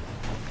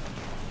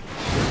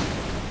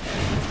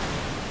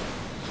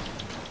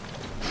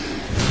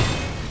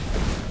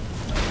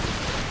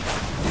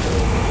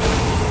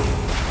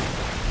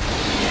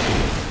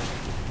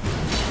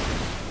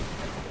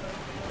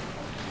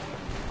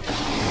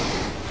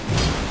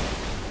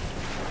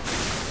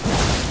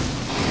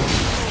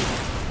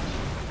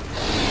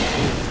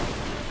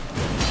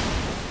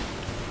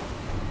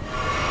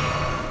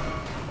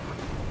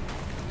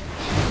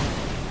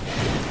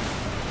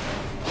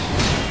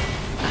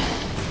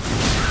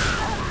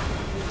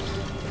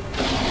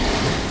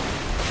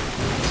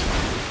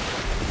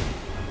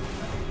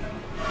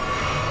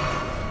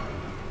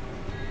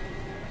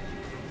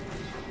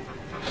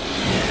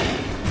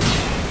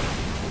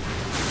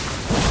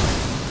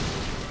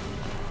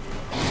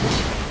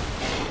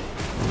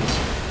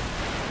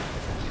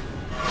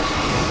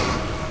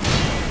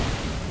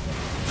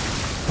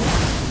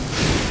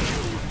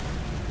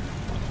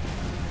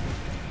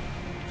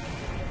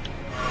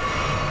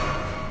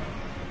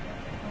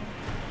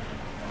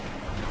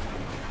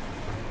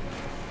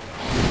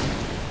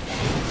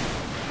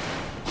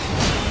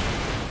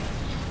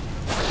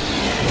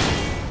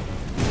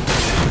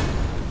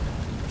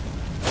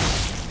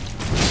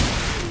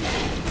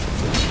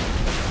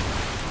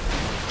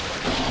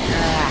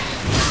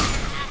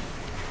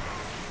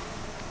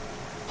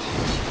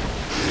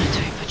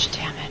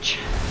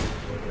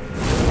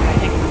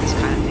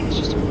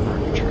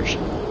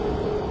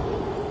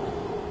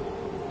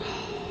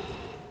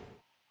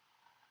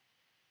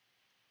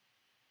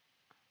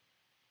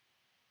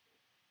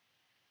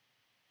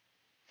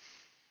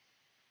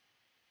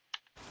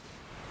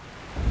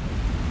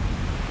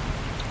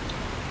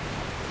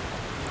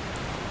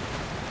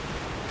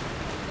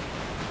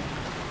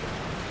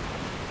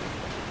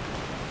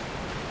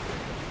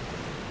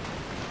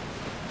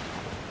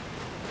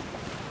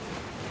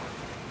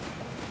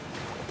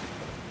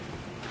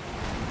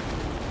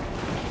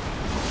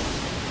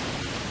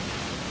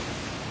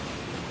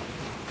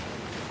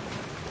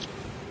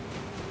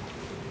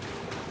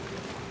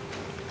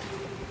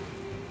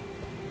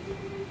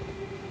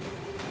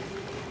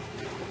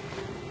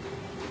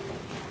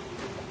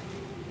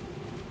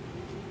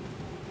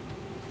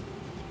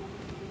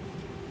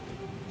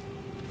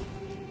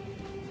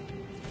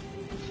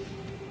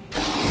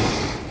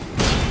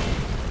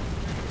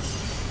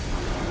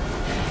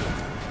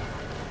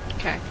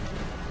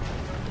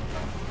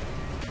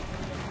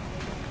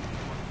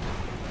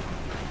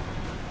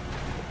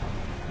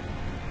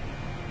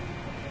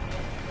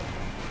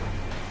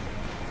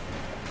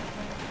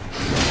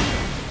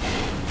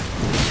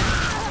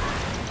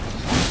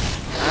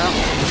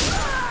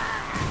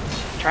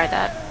 tried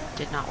that.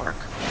 Did not work.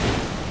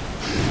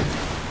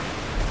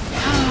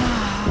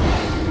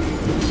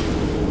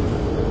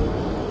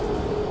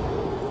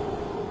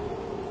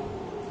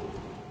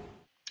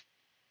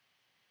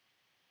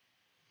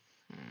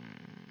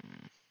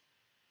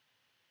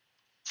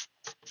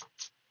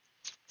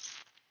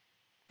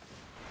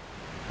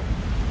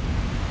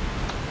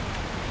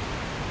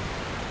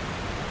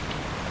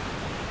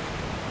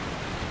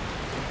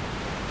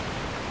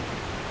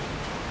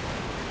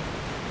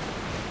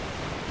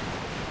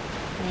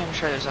 I'm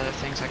sure there's other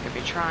things I could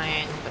be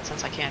trying, but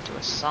since I can't do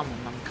a summon,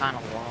 I'm kind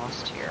of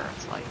lost here.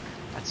 It's like,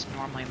 that's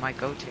normally my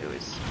go-to,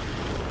 is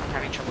I'm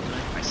having trouble doing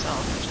it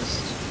myself,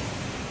 just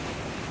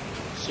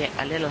get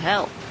a little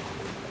help.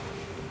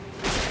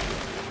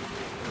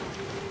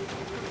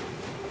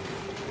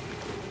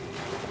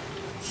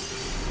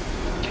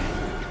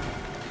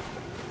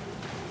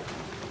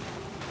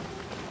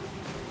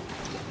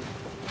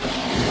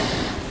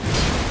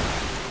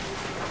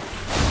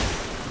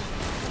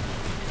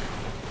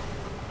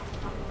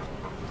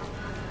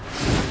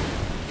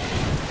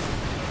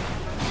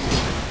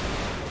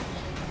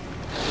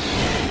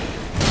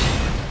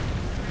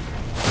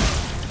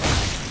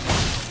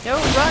 No,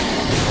 run!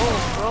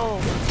 Roll,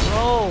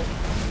 roll.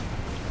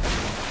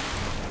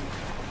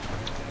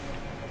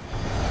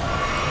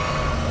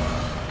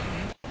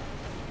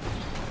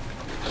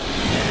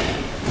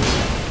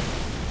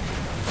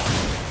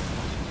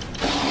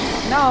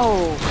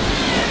 No!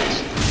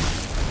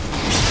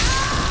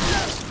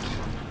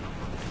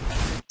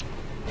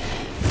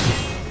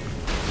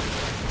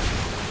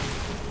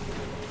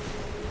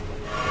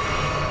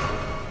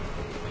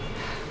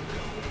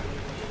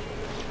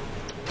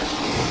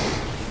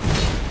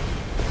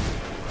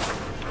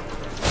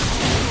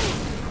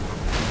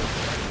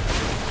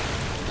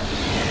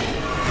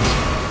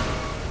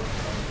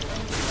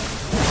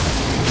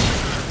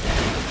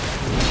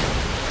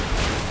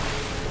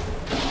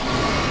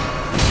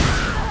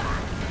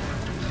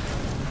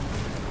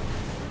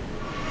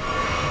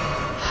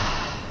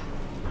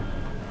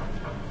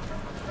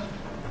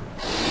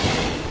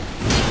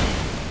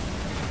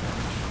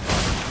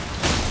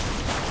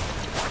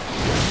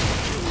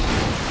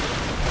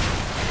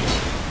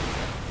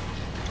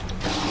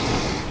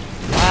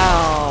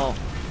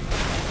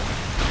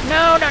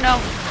 No.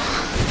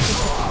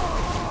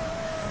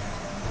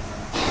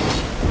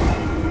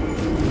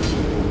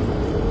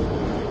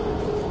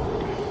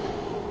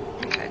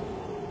 Okay,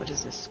 what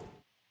is this?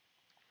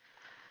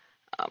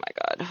 Oh my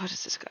god, what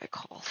is this guy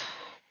called?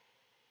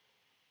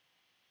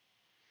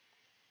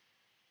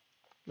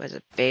 What is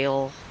it?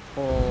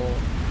 Baleful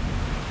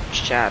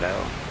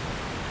Shadow.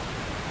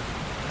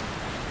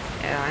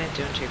 Yeah, I ain't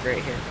doing too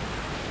great here.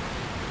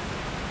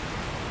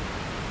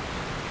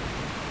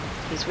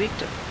 He's weak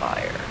to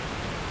fire.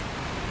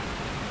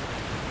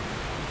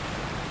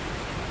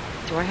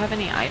 Do I have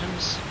any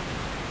items?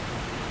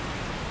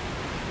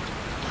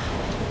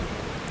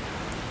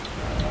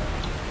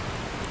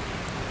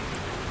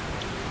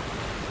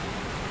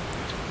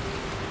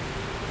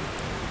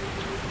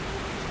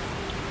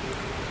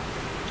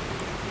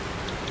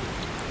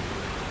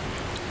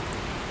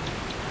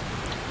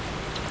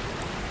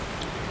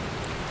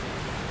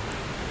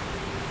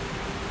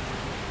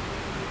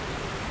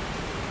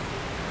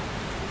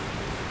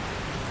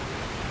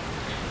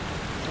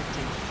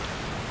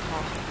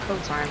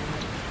 Coat's iron.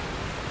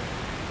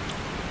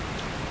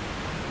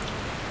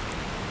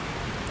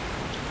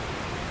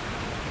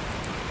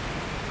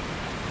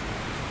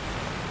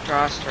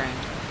 Drawstring.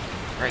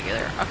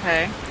 Regular.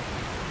 Okay.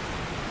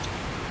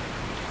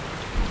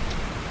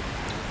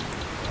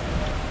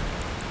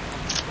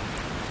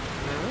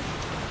 Move.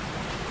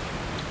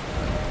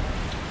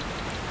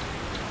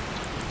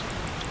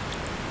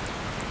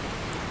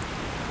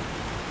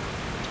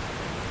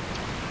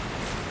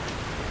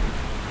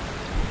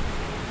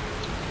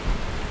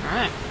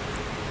 Alright.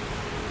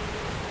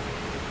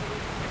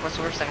 What's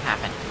the worst that can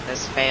happen?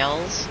 This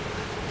fails.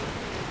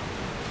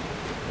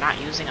 Not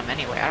using them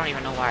anyway. I don't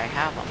even know why I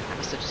have them. I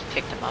must have just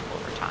picked them up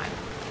over time.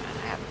 And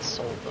I haven't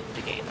sold them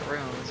to gain the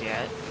runes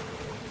yet.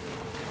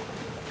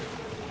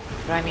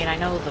 But I mean, I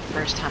know the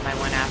first time I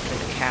went after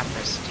the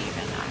Capra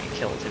Steven, I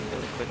killed him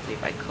really quickly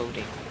by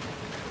coating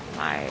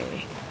my,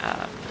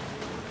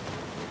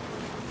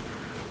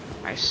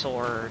 my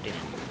sword in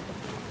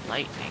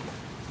lightning.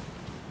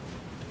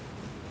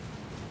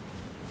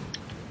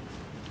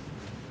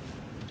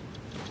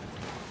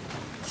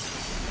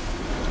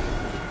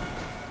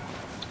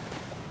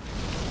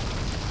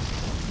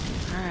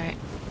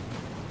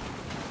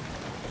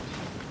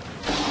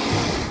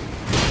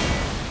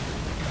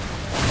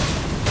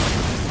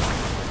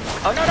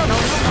 Oh, no.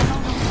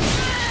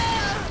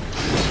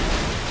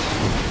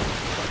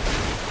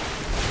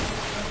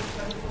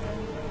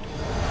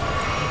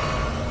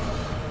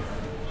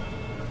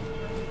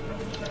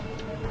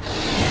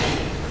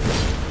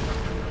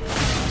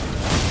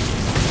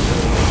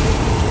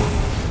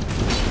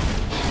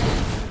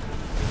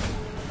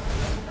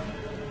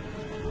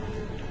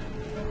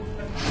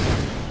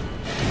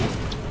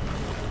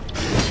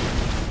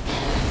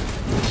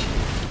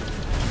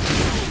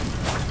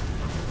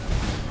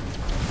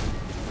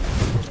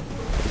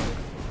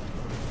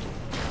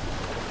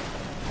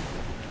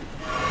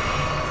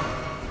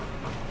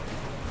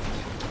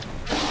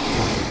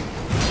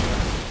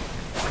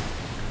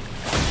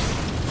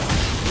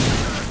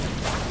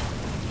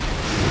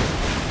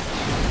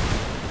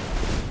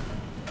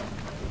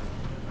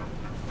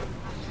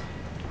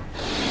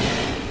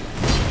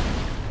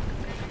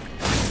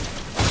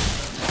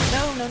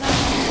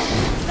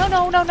 No,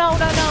 no, no, no, no,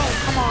 no!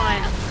 Come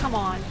on, come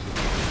on.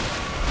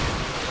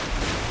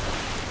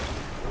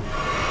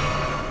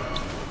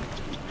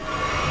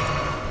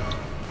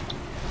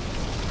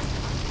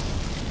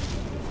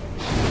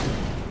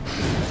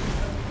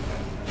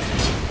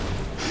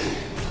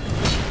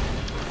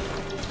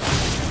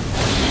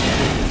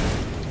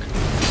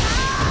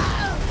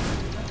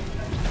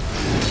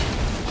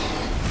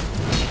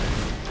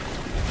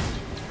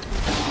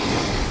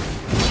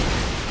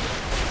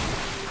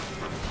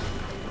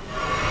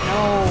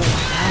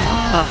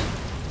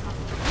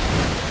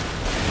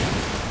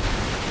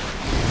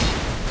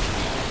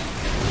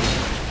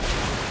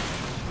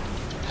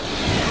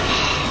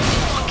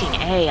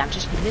 I'm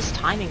just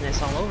mistiming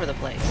this all over the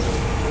place.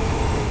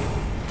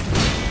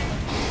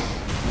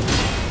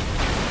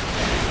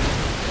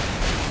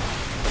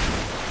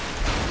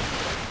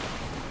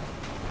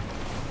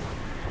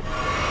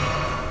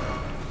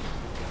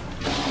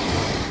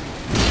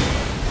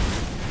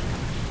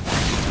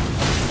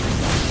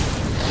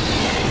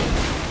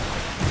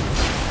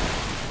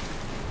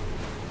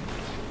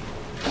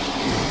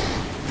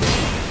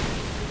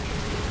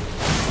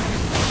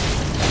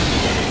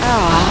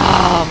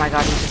 Oh my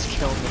god, he just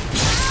killed me.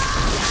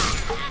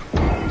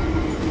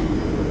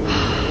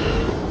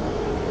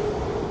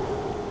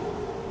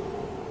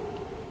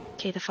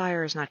 Okay, the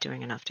fire is not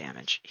doing enough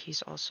damage.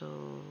 He's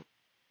also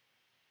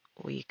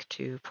weak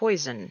to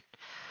poison.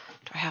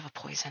 Do I have a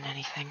poison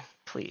anything?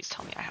 Please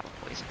tell me I have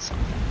a poison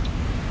something.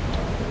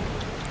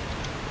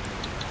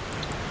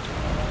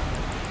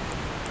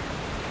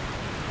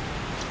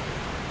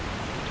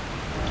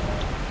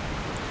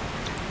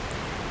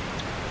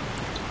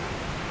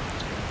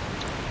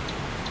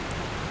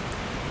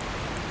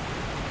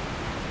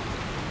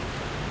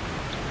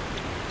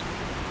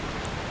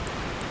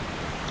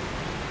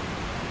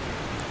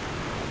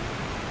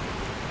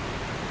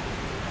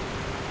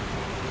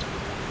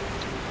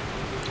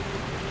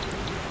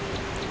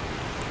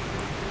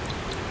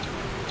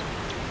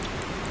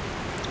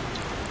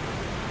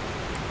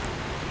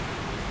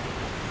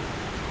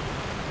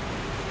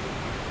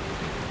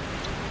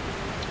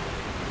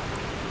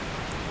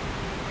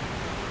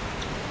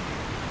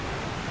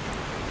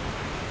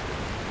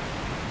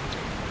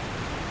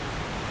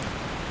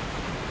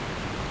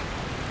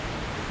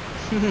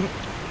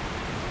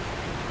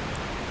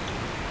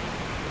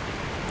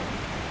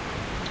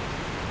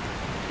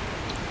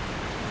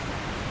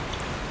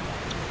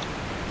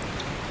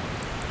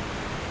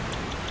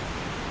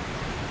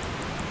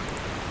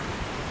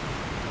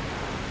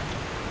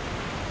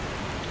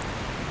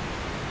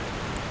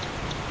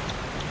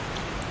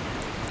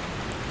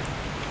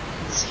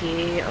 Is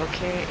he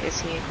okay?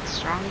 Is he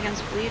strong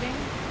against bleeding?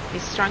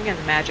 He's strong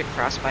against magic,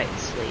 frostbite, and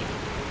sleep.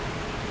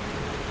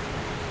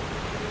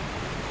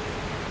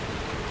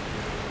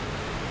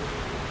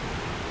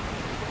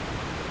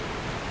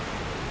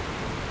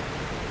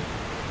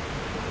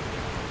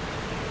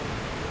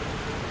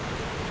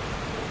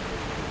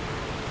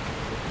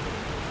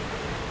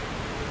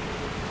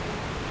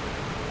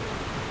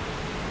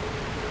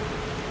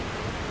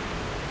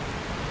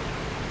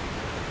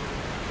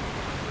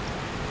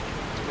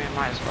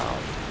 Might as well.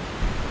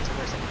 So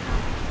there's like now.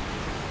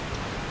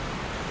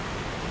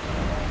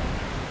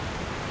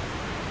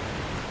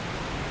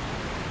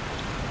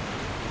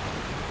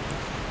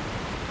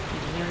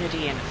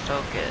 Immunity and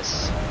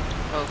focus.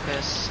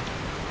 Focus.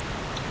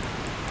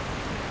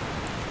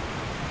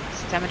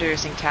 Stamina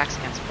reducing attacks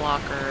against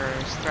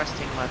blockers,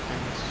 thrusting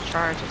weapons,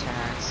 charge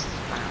attacks,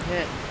 final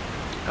hit,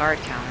 guard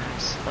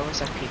counters,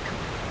 lowest FP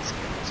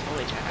skills,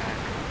 holy attack.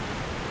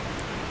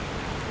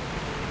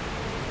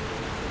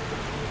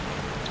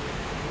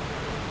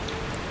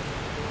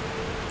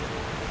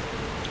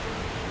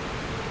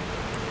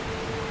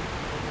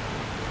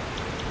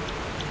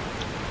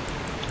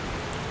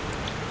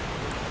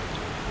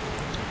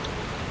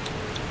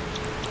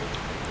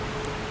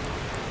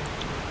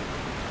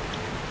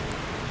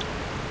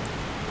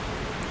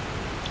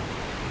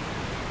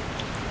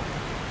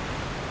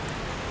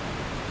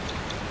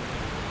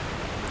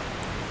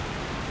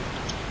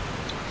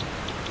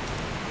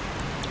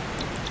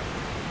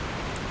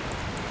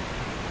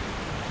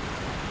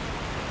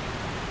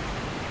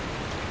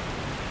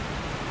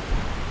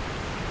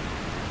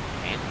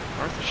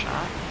 Worth a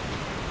shot.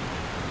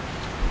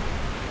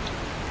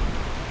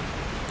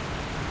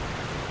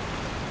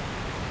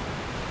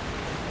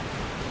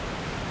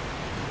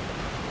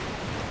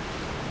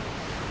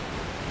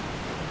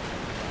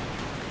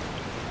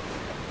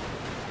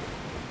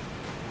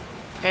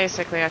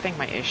 Basically, I think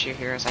my issue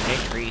here is I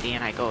get greedy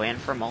and I go in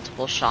for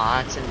multiple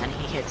shots and then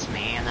he hits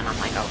me and then I'm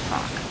like, oh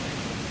fuck.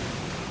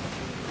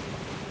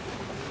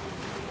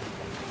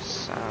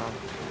 So...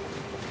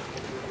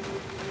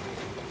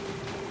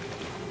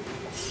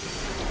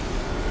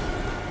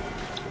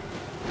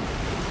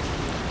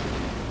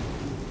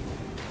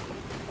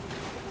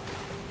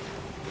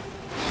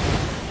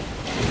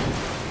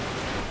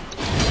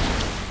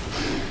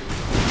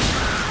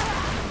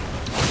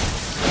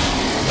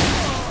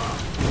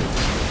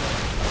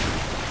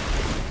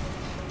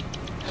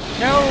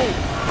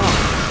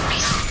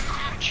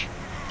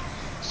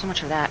 So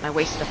much for that, and I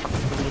wasted a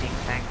fucking bleeding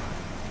thing.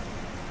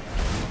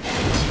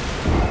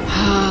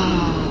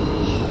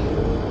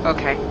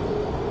 Okay.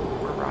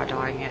 We're raw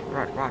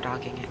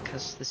dogging it,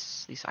 because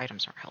these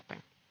items aren't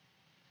helping.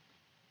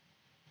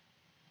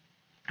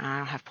 And I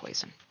don't have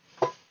poison.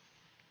 I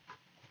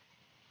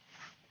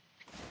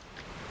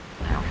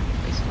don't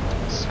have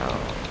poison, so...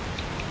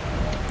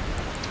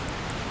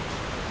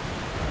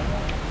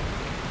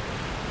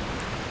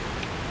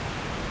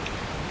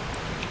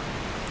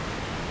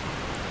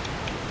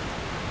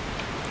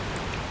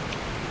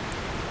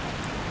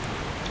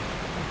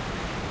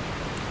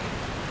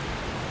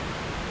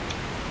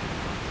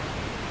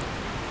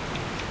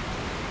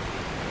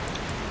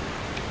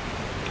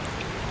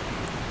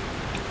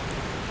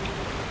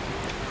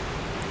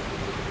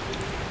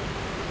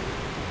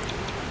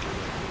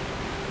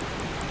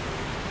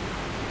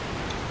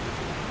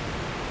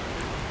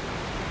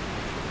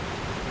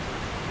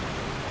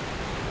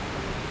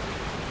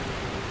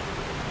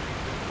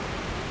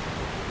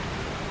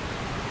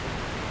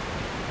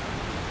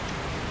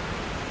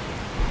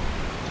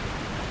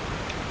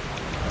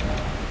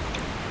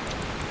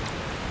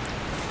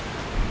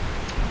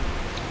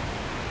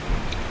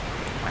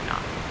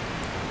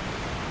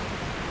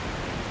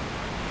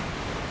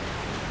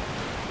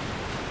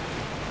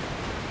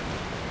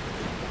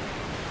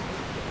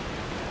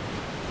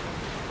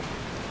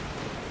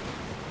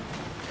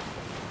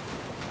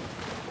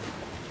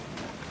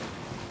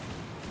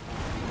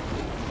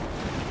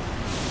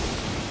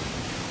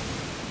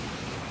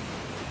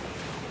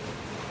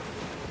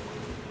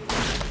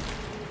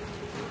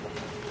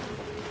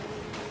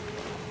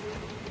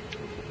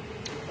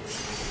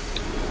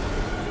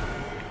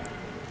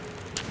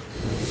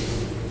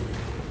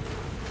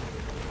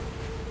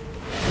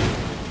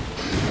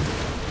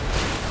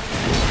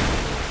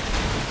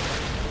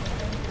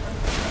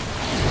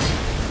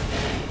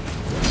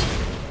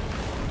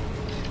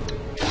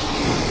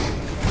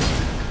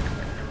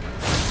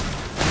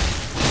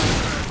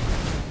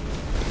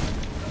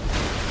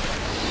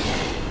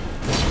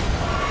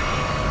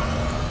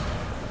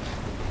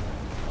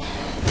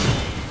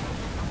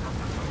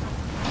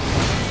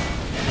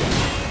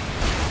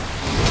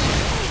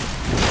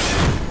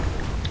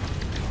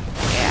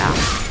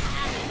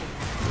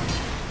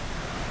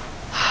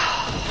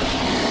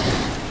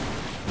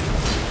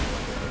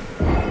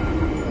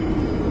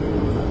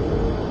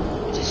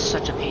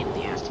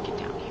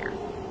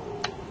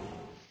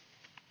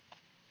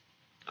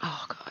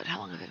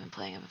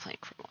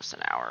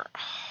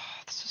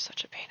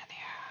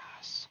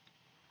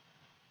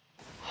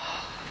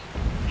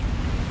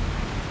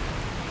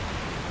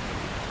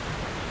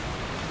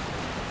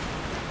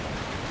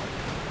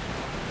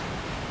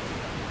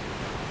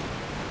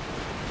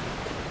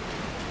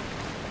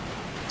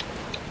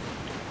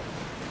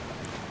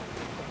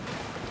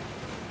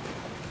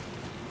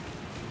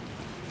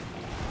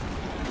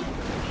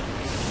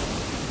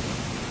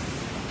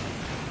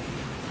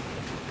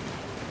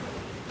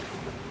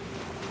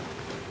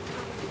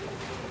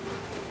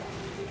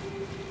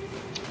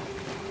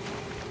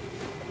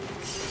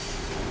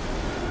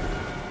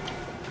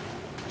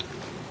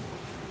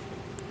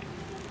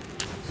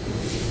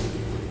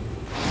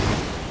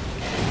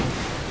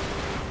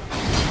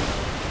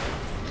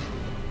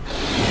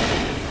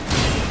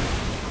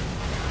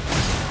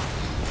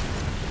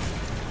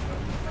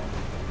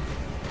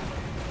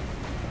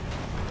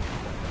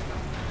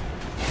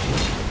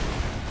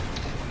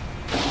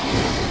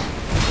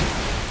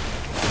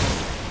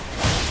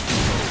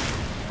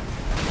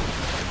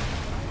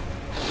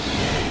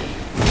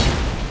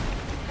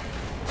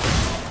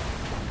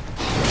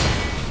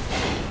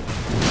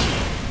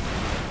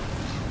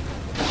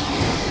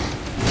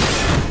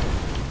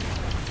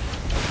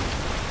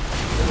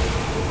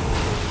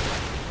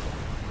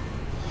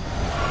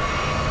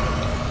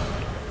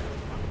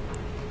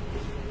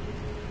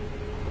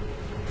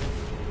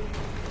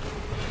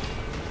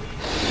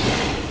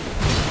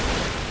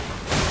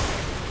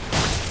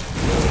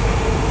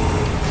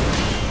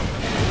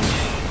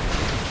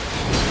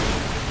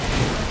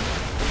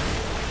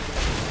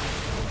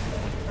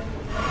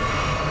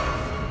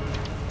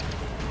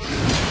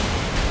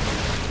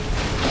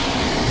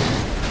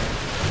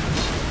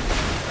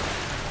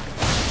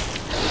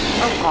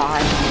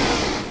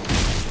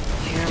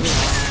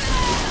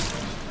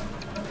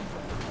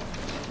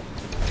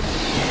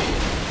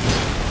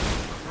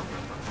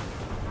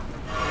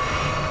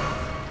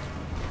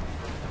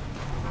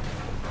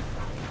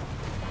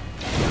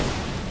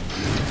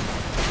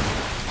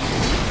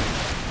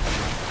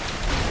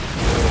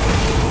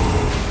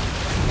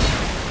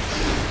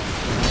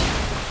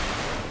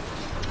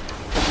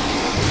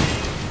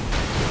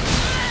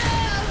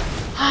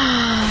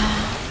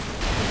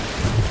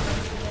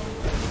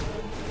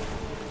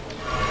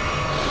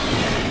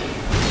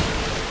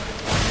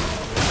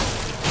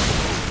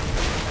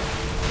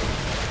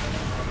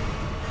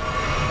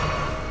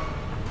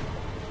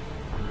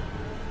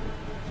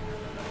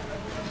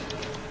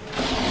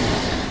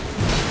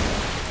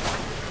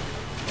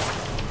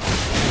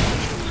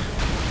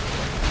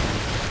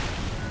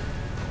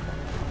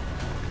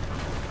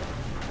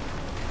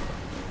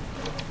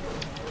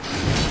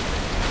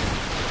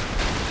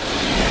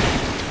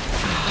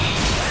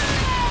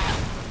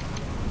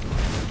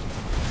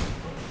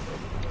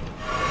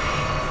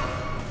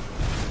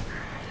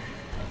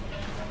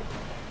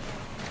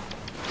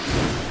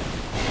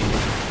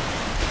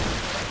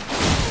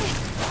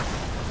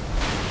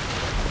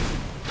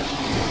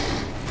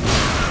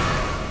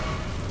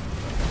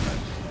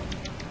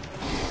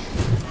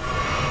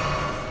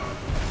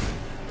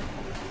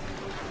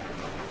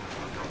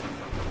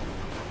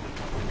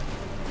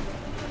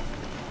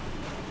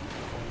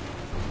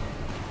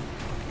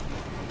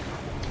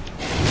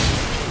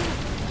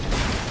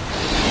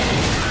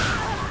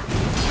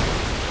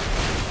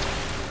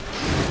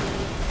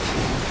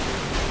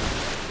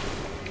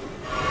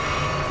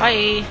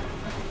 Bye!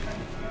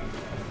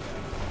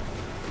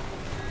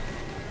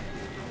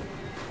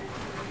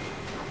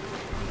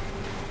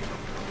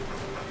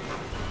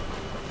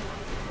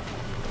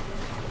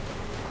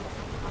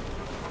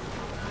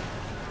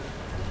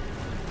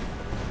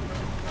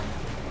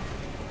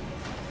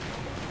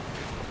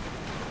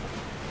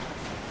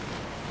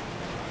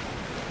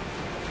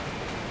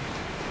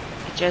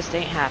 It just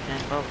ain't happening,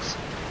 folks.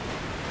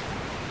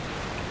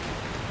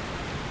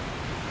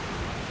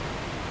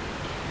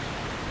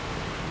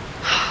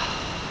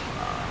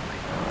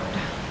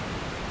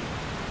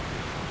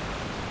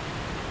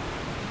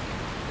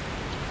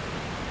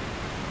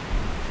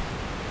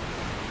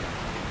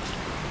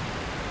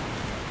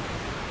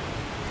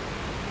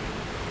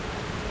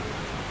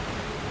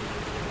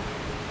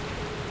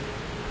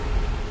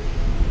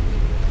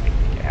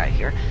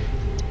 Here.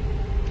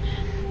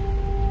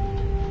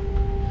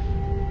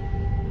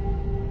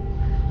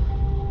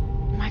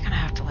 Am I gonna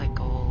have to like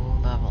go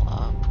level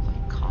up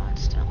like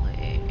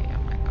constantly?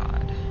 Oh my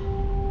god.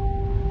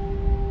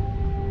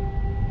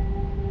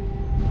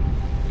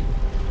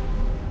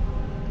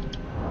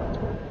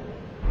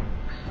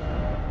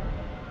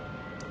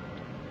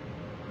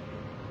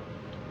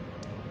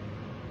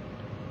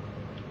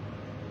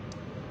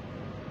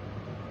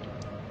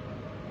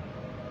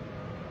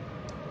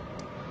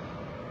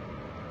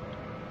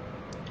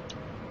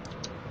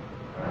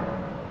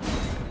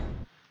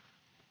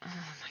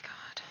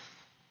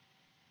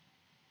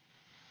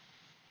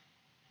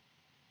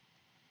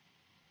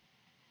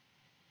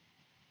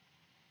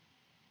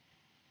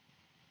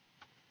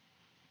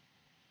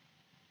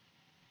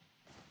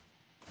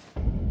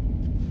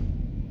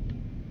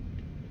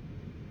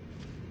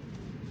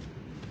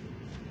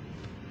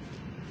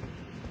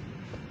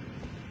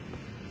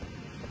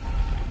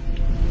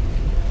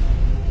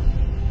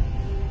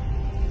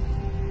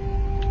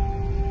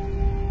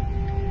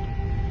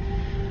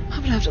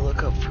 I'm gonna have to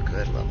look up for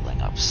good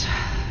leveling up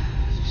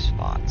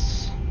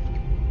spots.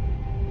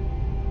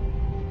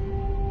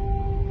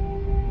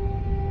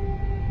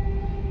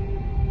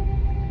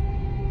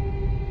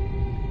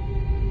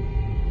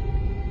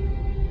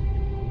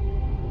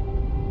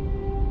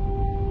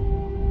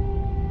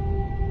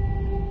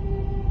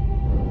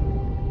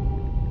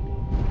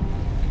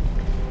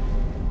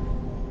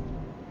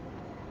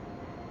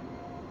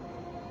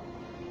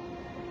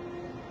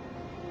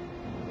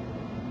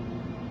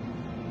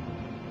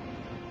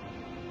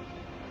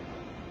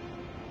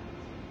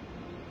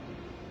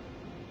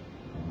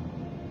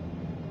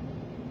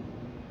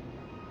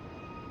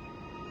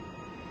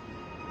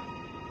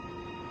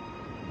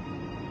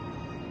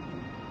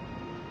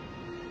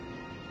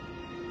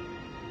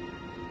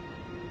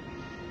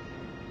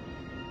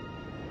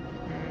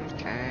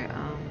 Okay,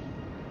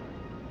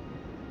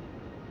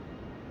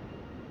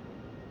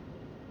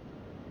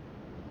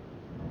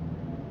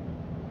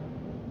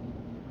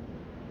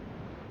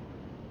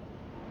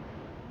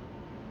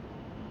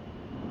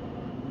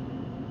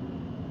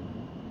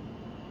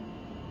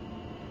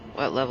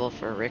 what level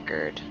for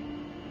Rickard?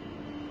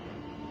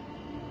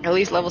 At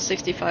least level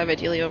 65,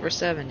 ideally over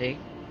 70.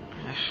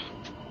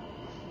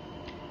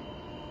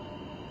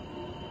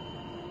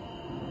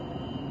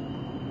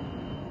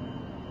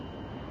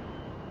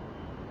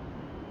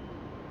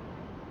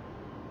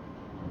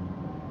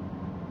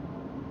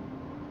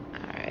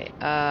 Alright,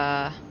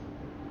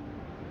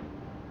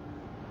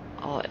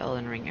 all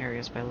Elden Ring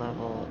areas by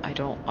level.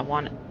 I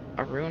want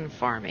a rune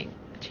farming.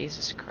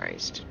 Jesus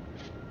Christ.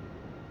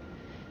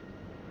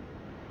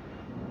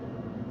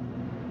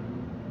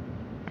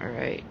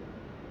 Alright.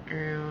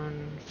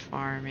 Rune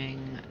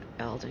farming,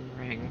 Elden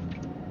Ring.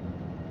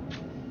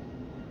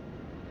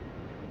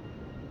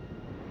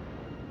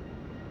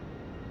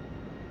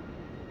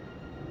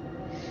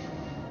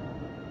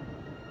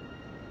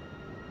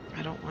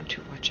 I don't want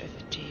to watch a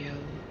video.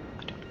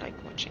 I don't like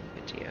watching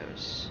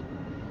videos.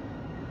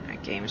 My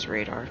game's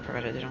radar,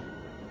 provided they don't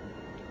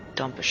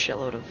dump a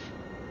shitload of...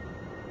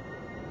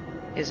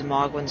 Is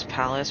Mogwin's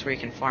Palace where you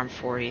can farm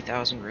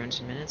 40,000 runes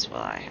in minutes?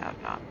 Well, I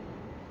have not.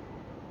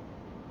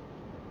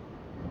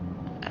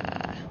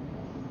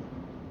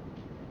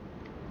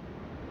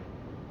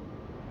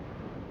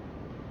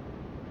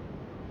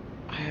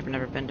 I have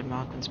never been to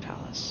Mogwin's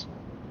Palace.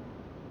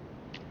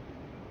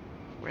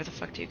 Where the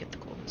fuck do you get the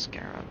golden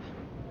scarab?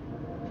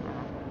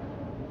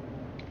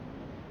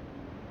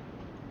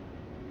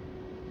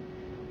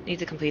 Need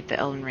to complete the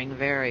Elden Ring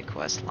Very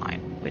quest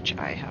line, which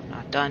I have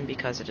not done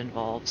because it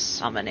involves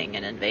summoning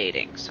and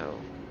invading, so...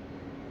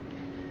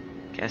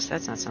 Guess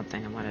that's not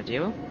something I'm gonna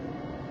do.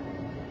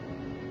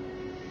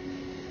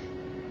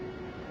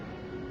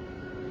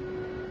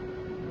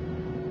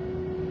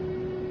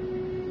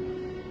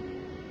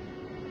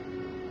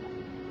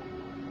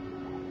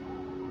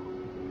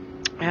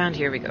 And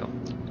here we go.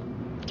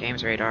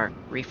 Games Radar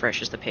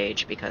refreshes the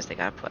page because they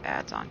gotta put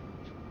ads on.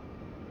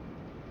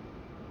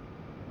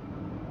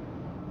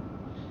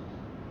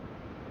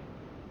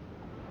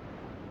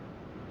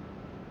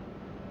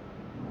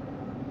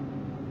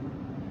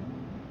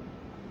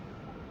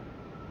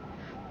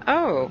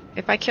 Oh,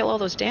 if I kill all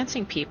those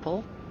dancing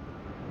people,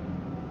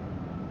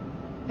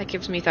 That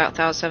gives me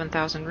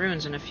 7,000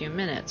 runes in a few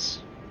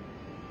minutes.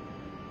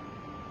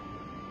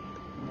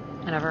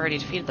 And I've already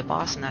defeated the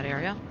boss in that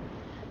area.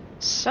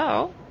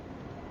 So,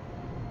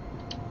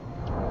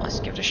 let's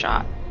give it a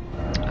shot.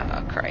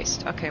 Oh,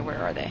 Christ. Okay,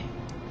 where are they?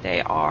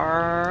 They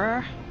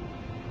are...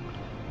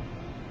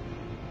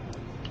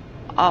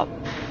 up.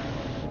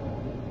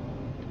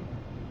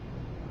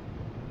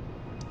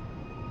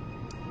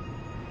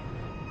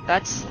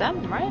 That's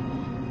them, right?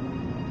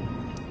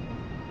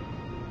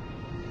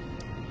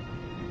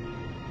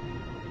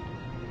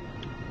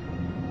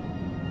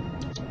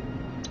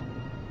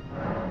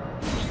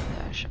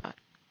 Shot.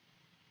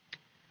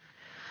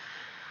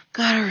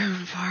 Got a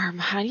rune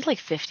farm. I need like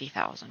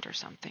 50,000 or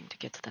something to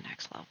get to the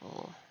next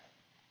level.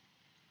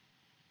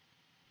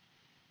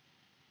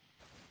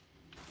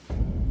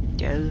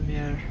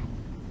 Gelmir.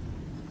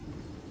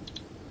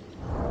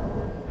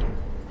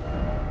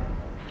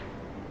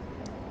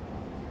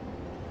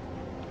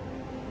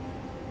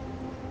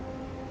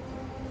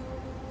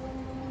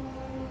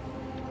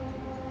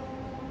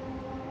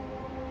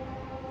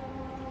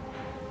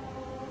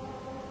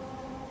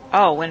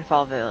 Oh,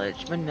 Windmill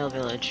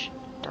Village.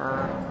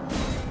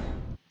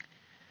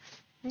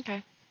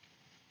 Okay.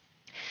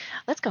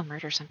 Let's go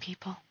murder some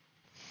people.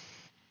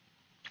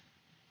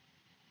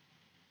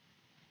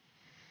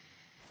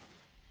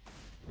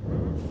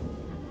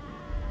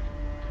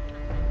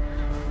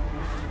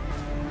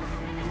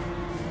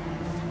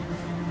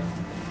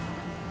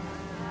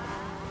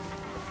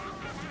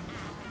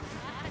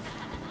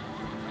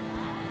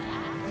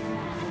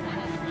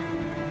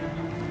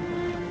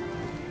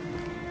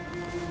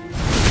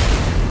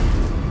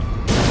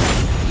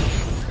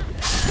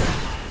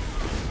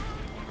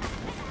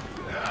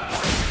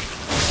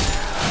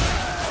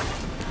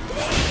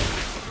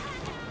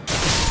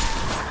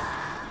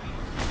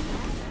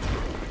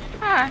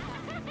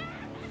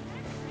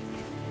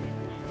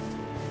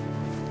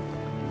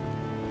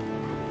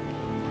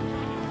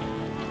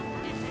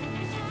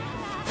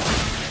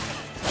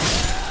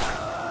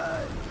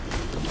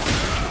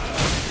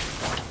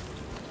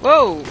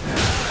 Whoa!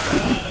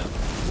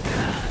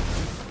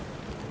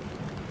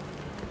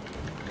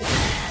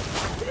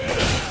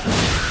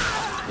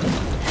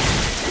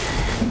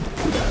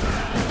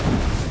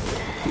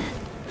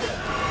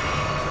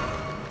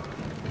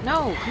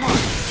 No, come on.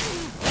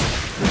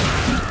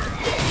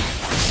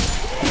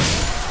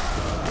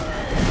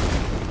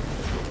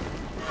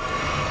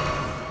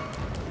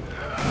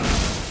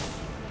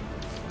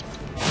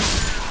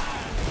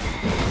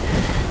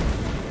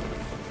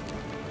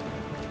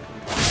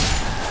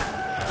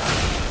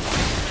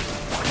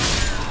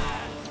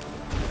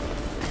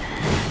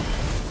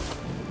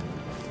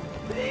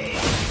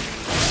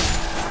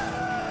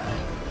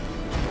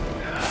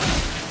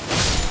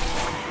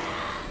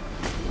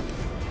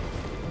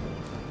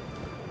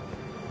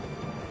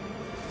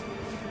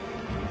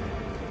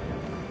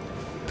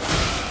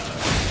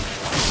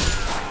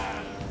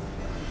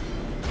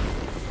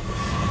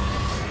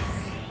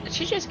 Did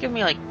she just give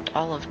me like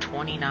all of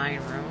 29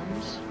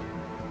 rooms?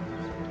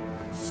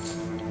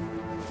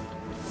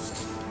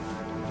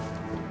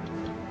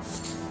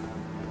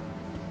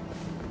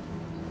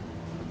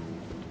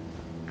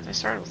 I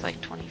started with like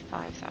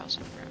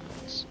 25,000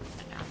 runes,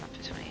 and now I'm up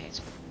to 28.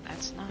 So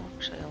that's not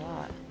actually a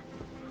lot.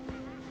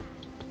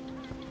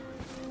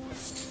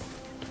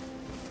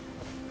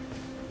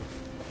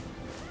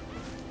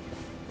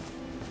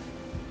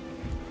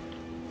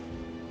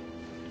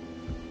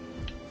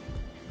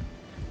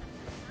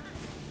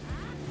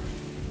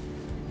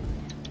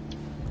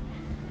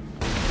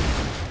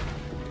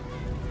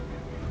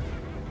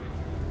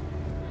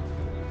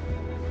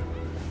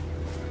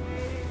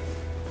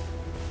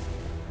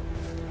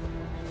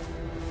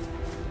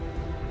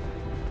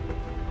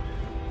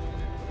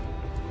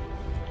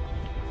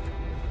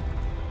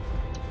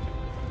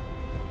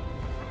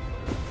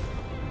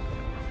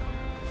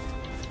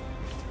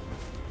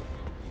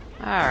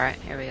 Alright,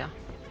 here we go.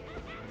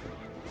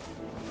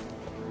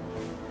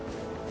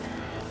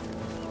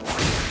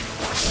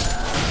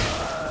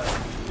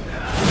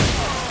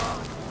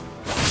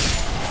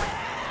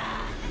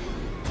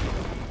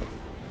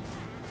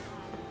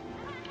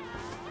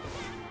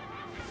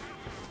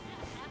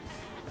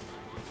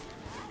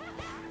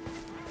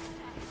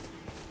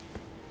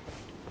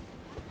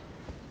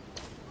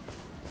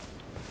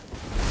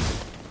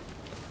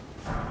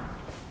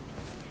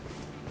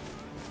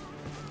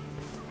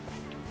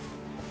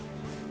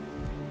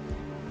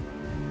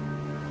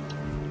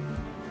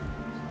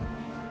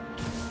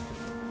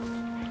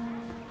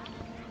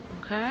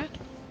 Okay.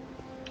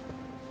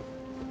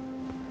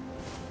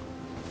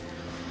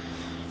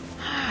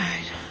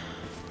 Alright.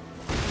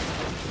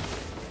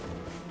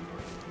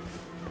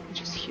 I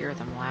just hear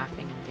them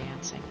laughing and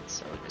dancing,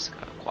 so just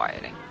kind of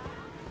quieting.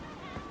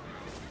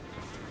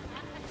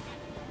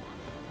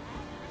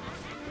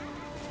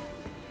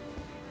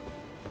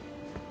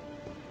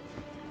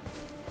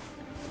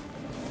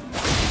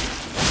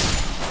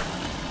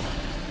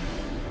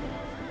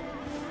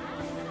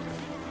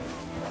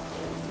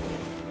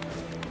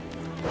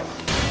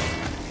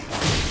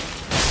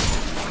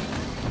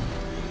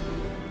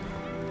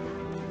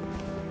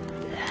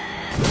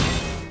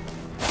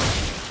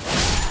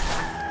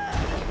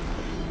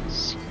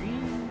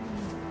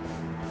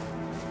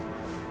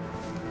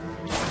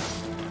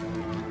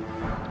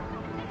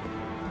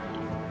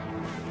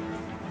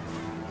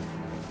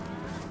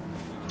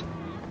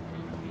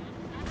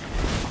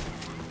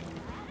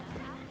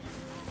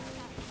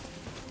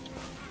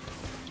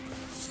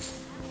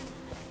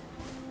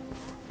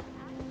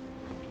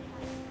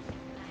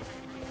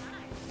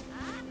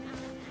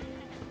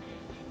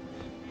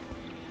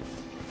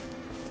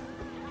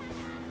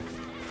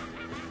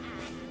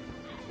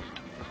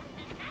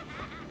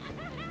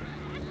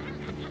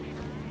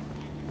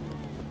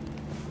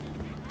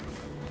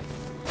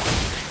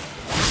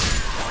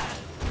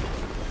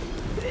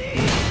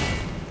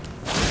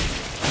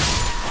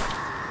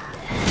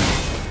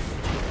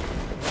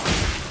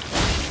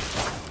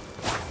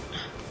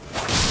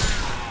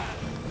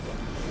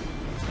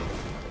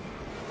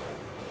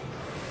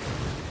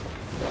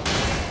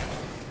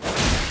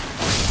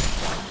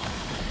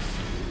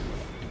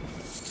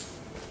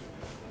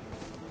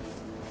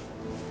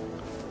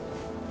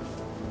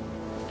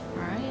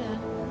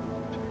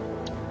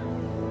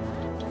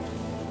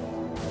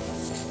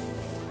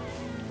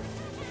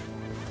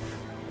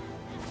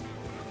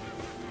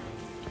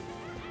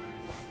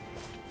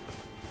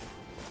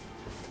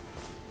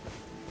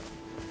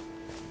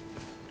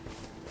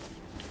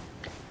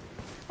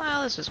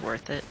 Well, this is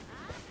worth it.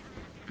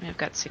 I mean, I've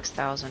got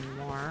 6,000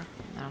 more,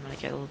 and I'm gonna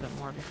get a little bit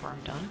more before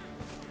I'm done.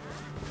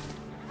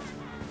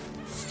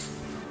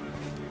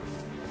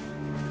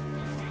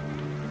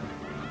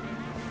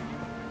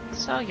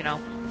 So, you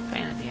know,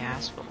 pain in the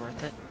ass, but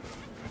worth it.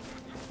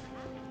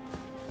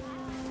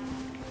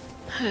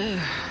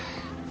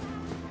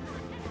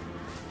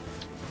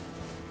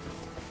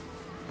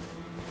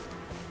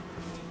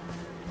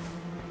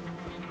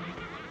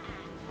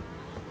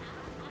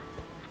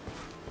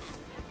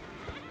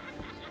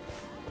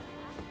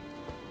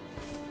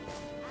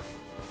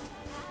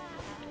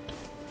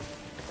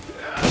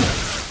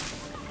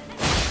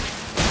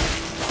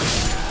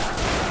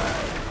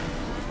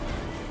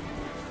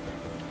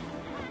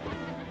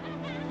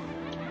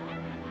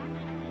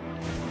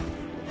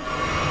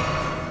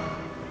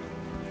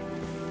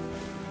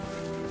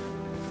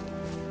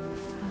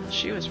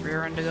 She was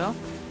rearing to go.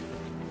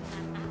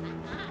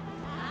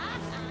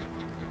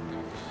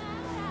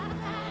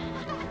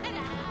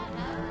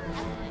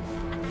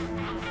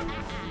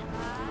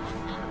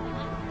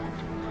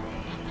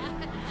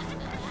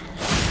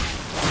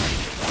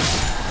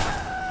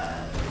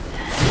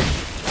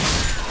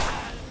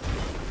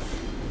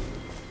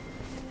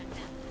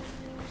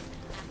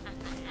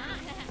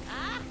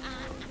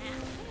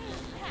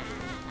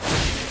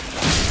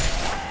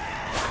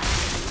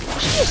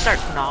 She just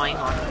starts gnawing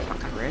on her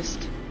fucking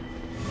wrist.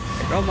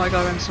 Oh my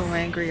god, I'm so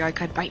angry, I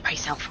could bite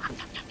myself.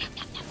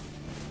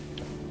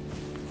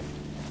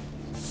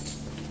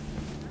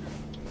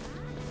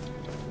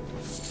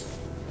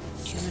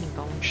 Human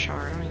bone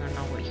shard, I don't even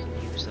know what you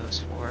can use those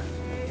for.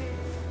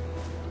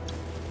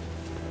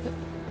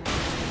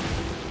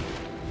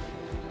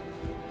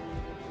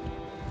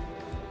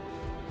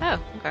 Oh,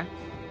 okay.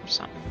 There's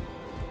something.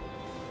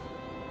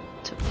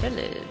 To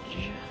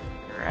pillage.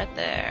 Right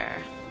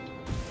there.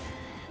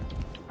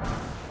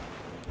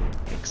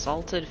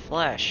 Exalted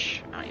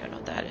flesh. I don't even know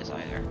what that is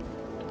either.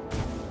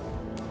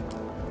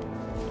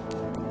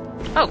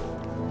 Oh!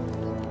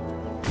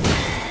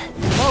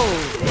 Whoa!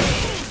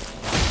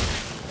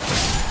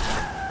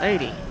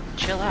 Lady,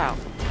 chill out.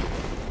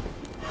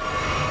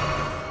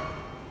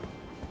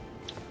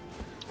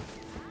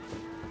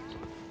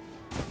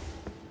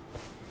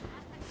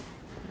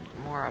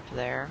 More up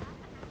there.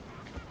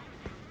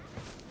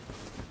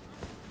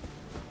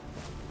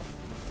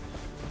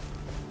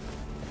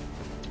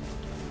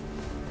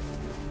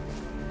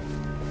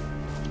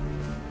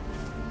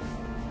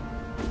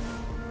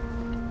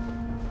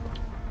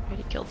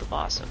 Killed the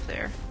boss up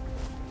there.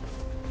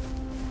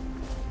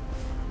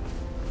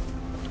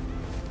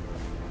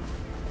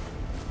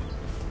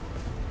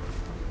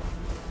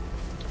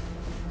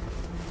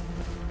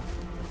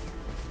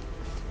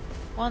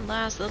 One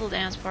last little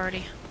dance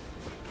party.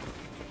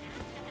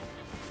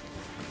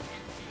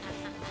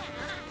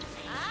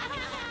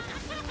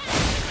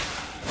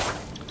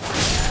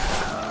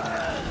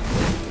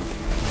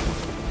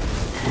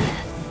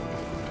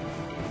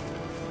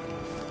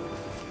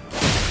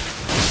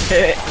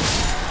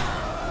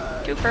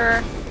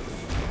 Cooper.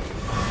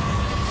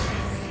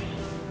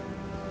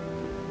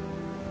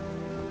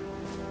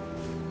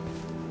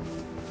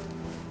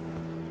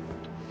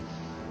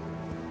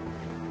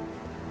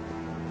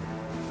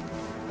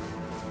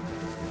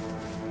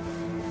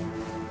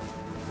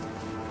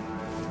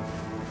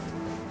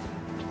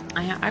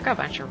 I got a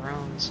bunch of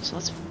runes, so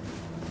let's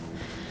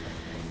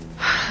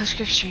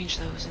exchange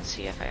those and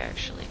see if I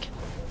actually can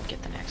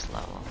get the next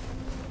level.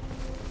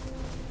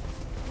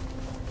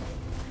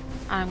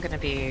 I'm gonna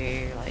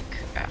be, like,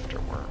 after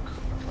work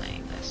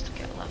playing this to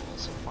get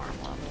levels and farm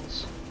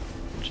levels.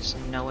 I just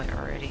know it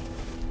already.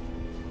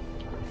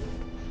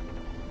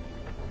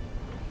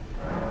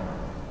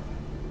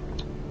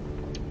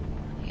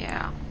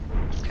 Yeah,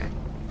 okay.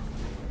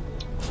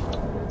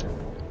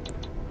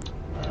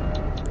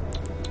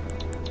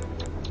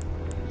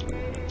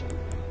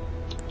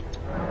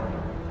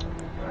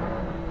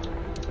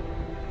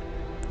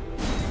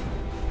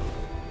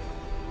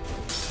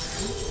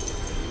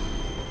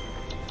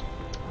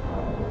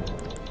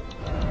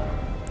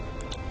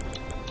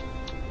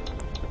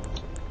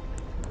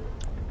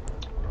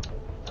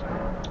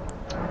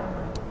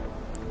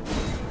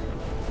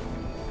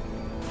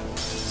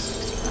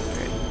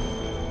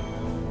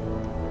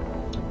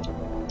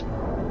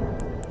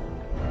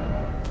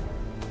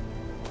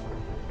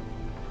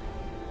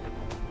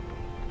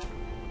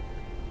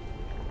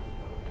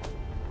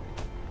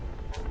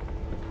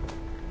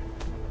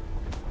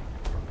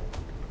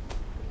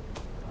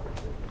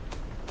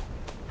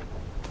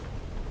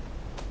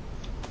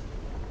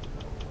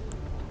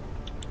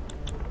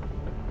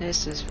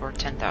 This is for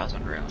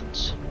 10,000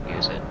 runes.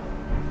 Use it.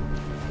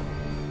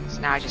 So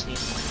now I just need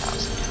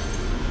 1,000.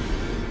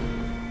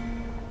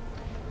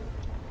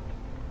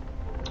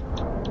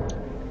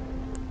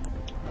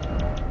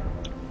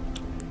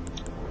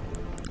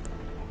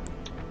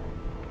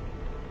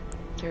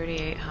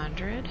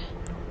 $3,800.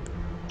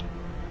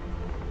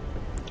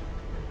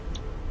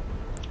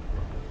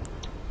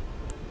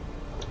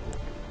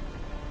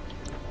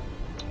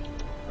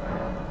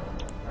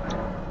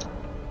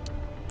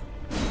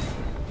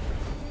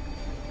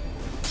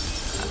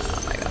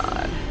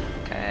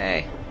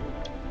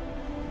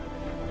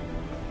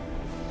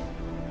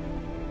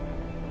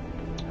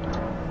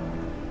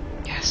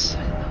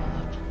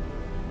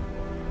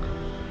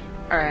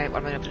 Alright, what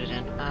am I gonna put it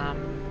in?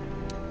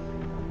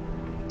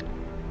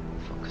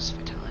 Focus,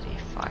 futility,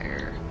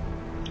 fire.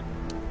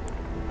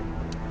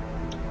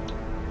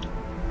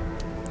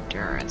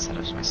 Endurance, that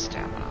was my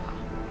stamina.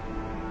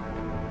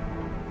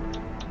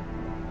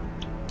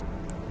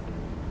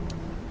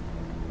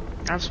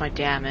 That was my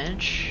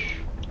damage.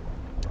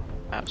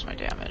 That was my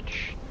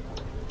damage.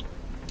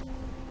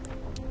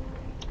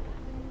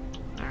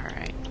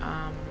 Alright,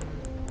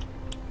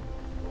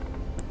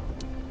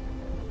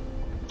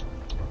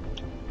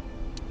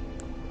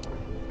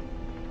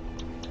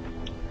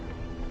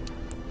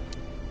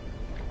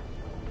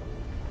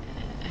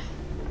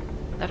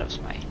 that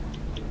was my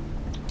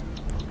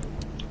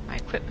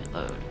equipment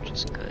load, which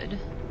is good.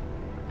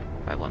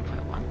 By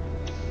 1.1.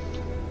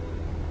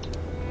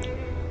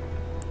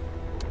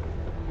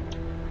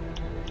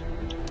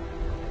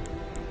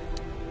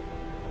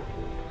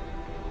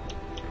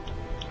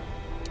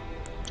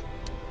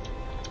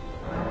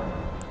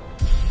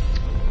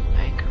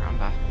 Ay,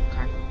 caramba.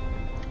 Okay.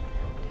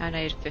 I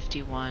need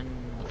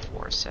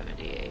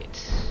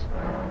 51,478.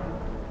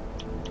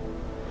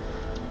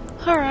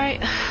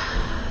 Alright.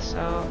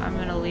 So I'm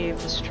gonna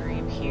leave the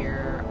stream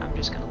here. I'm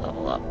just gonna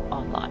level up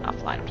online,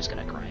 offline. I'm just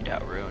gonna grind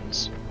out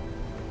runes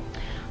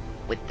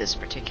with this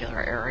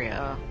particular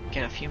area,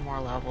 get a few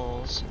more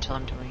levels until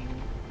I'm doing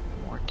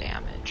more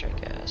damage, I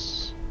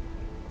guess.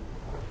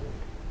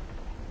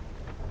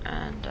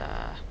 And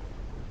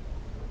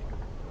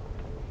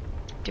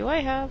do I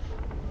have?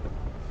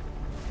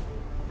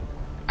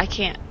 I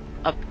can't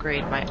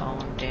upgrade my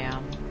own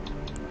damn.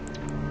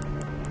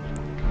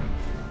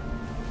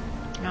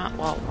 Not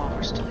while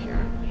we're still here.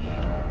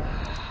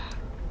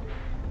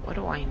 What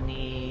do I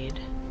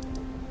need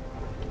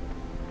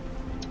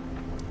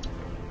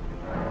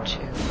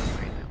to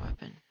upgrade my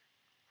weapon?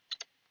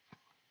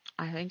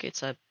 I think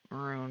it's a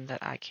rune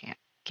that I can't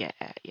get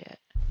at yet.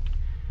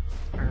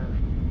 Or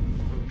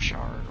rune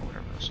shard, or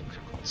whatever those things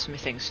are called.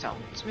 Smithing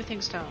stone.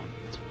 Smithing stone.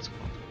 That's what it's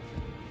called.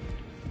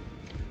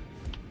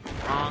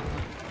 Wrong.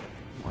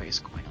 I'm always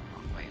going the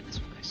wrong way in this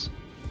place.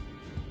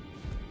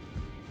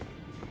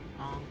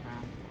 Wrong.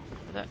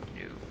 That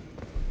new.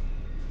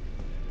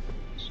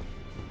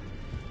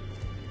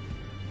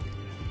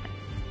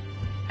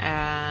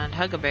 And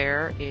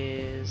Hug-a-Bear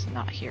is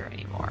not here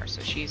anymore,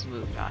 so she's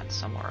moved on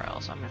somewhere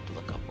else. I'm gonna have to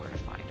look up where to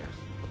find her.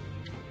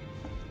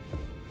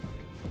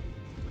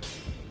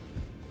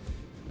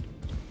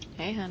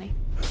 Hey, honey.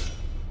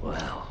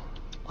 Well,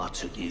 I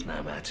took you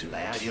no matter to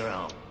lay out your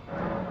arm.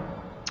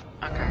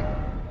 Okay.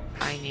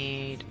 I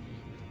need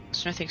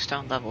Smithing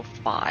Stone level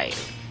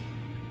 5.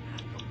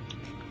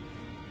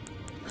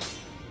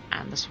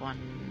 And this one...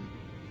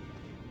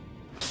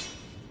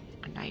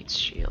 a Knight's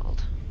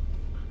Shield.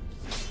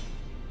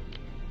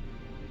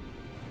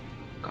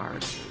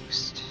 Guard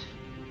boost.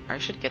 I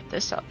should get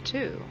this up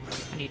too.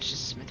 I need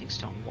just Smithing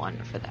Stone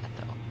 1 for that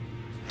though.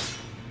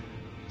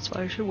 So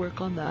I should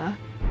work on that.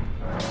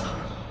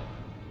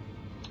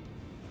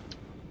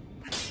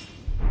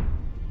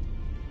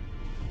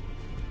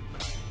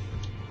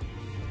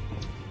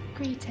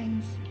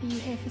 Greetings. Are you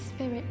here for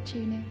spirit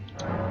tuning?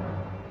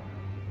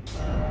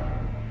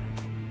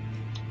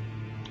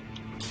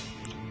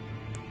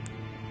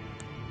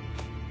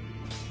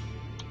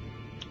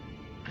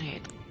 I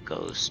need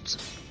ghosts.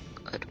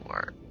 Good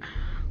work.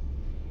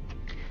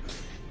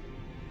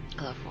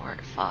 Level 4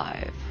 to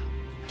 5.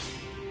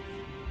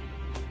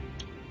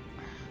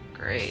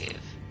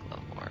 Grave.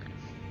 Level 4.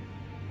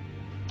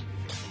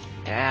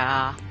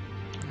 Yeah.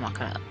 I'm not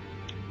gonna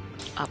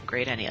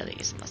upgrade any of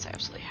these unless I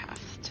absolutely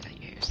have to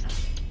use them.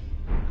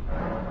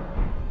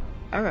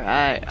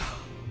 Alright.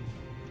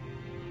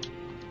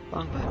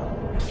 Long button.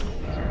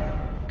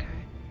 Okay.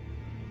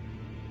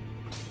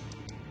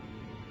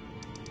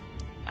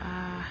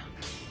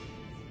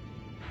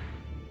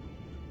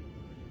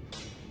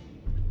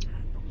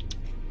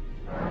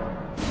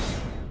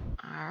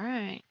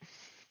 Alright.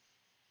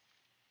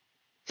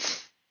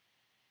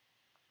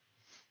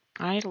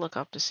 I need to look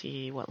up to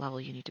see what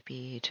level you need to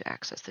be to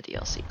access the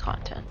DLC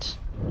content.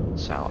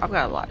 So I've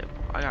got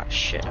I got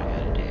shit I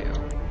gotta do.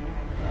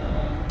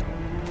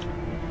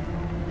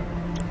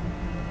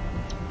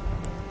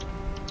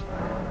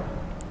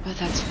 But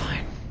that's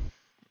fine.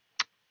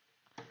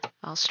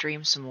 I'll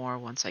stream some more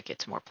once I get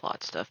to more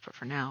plot stuff, but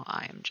for now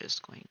I am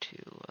just going to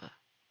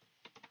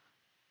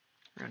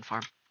rune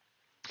farm.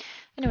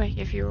 Anyway,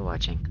 if you were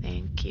watching,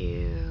 thank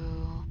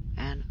you.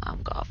 And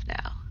I'm off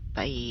now.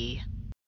 Bye.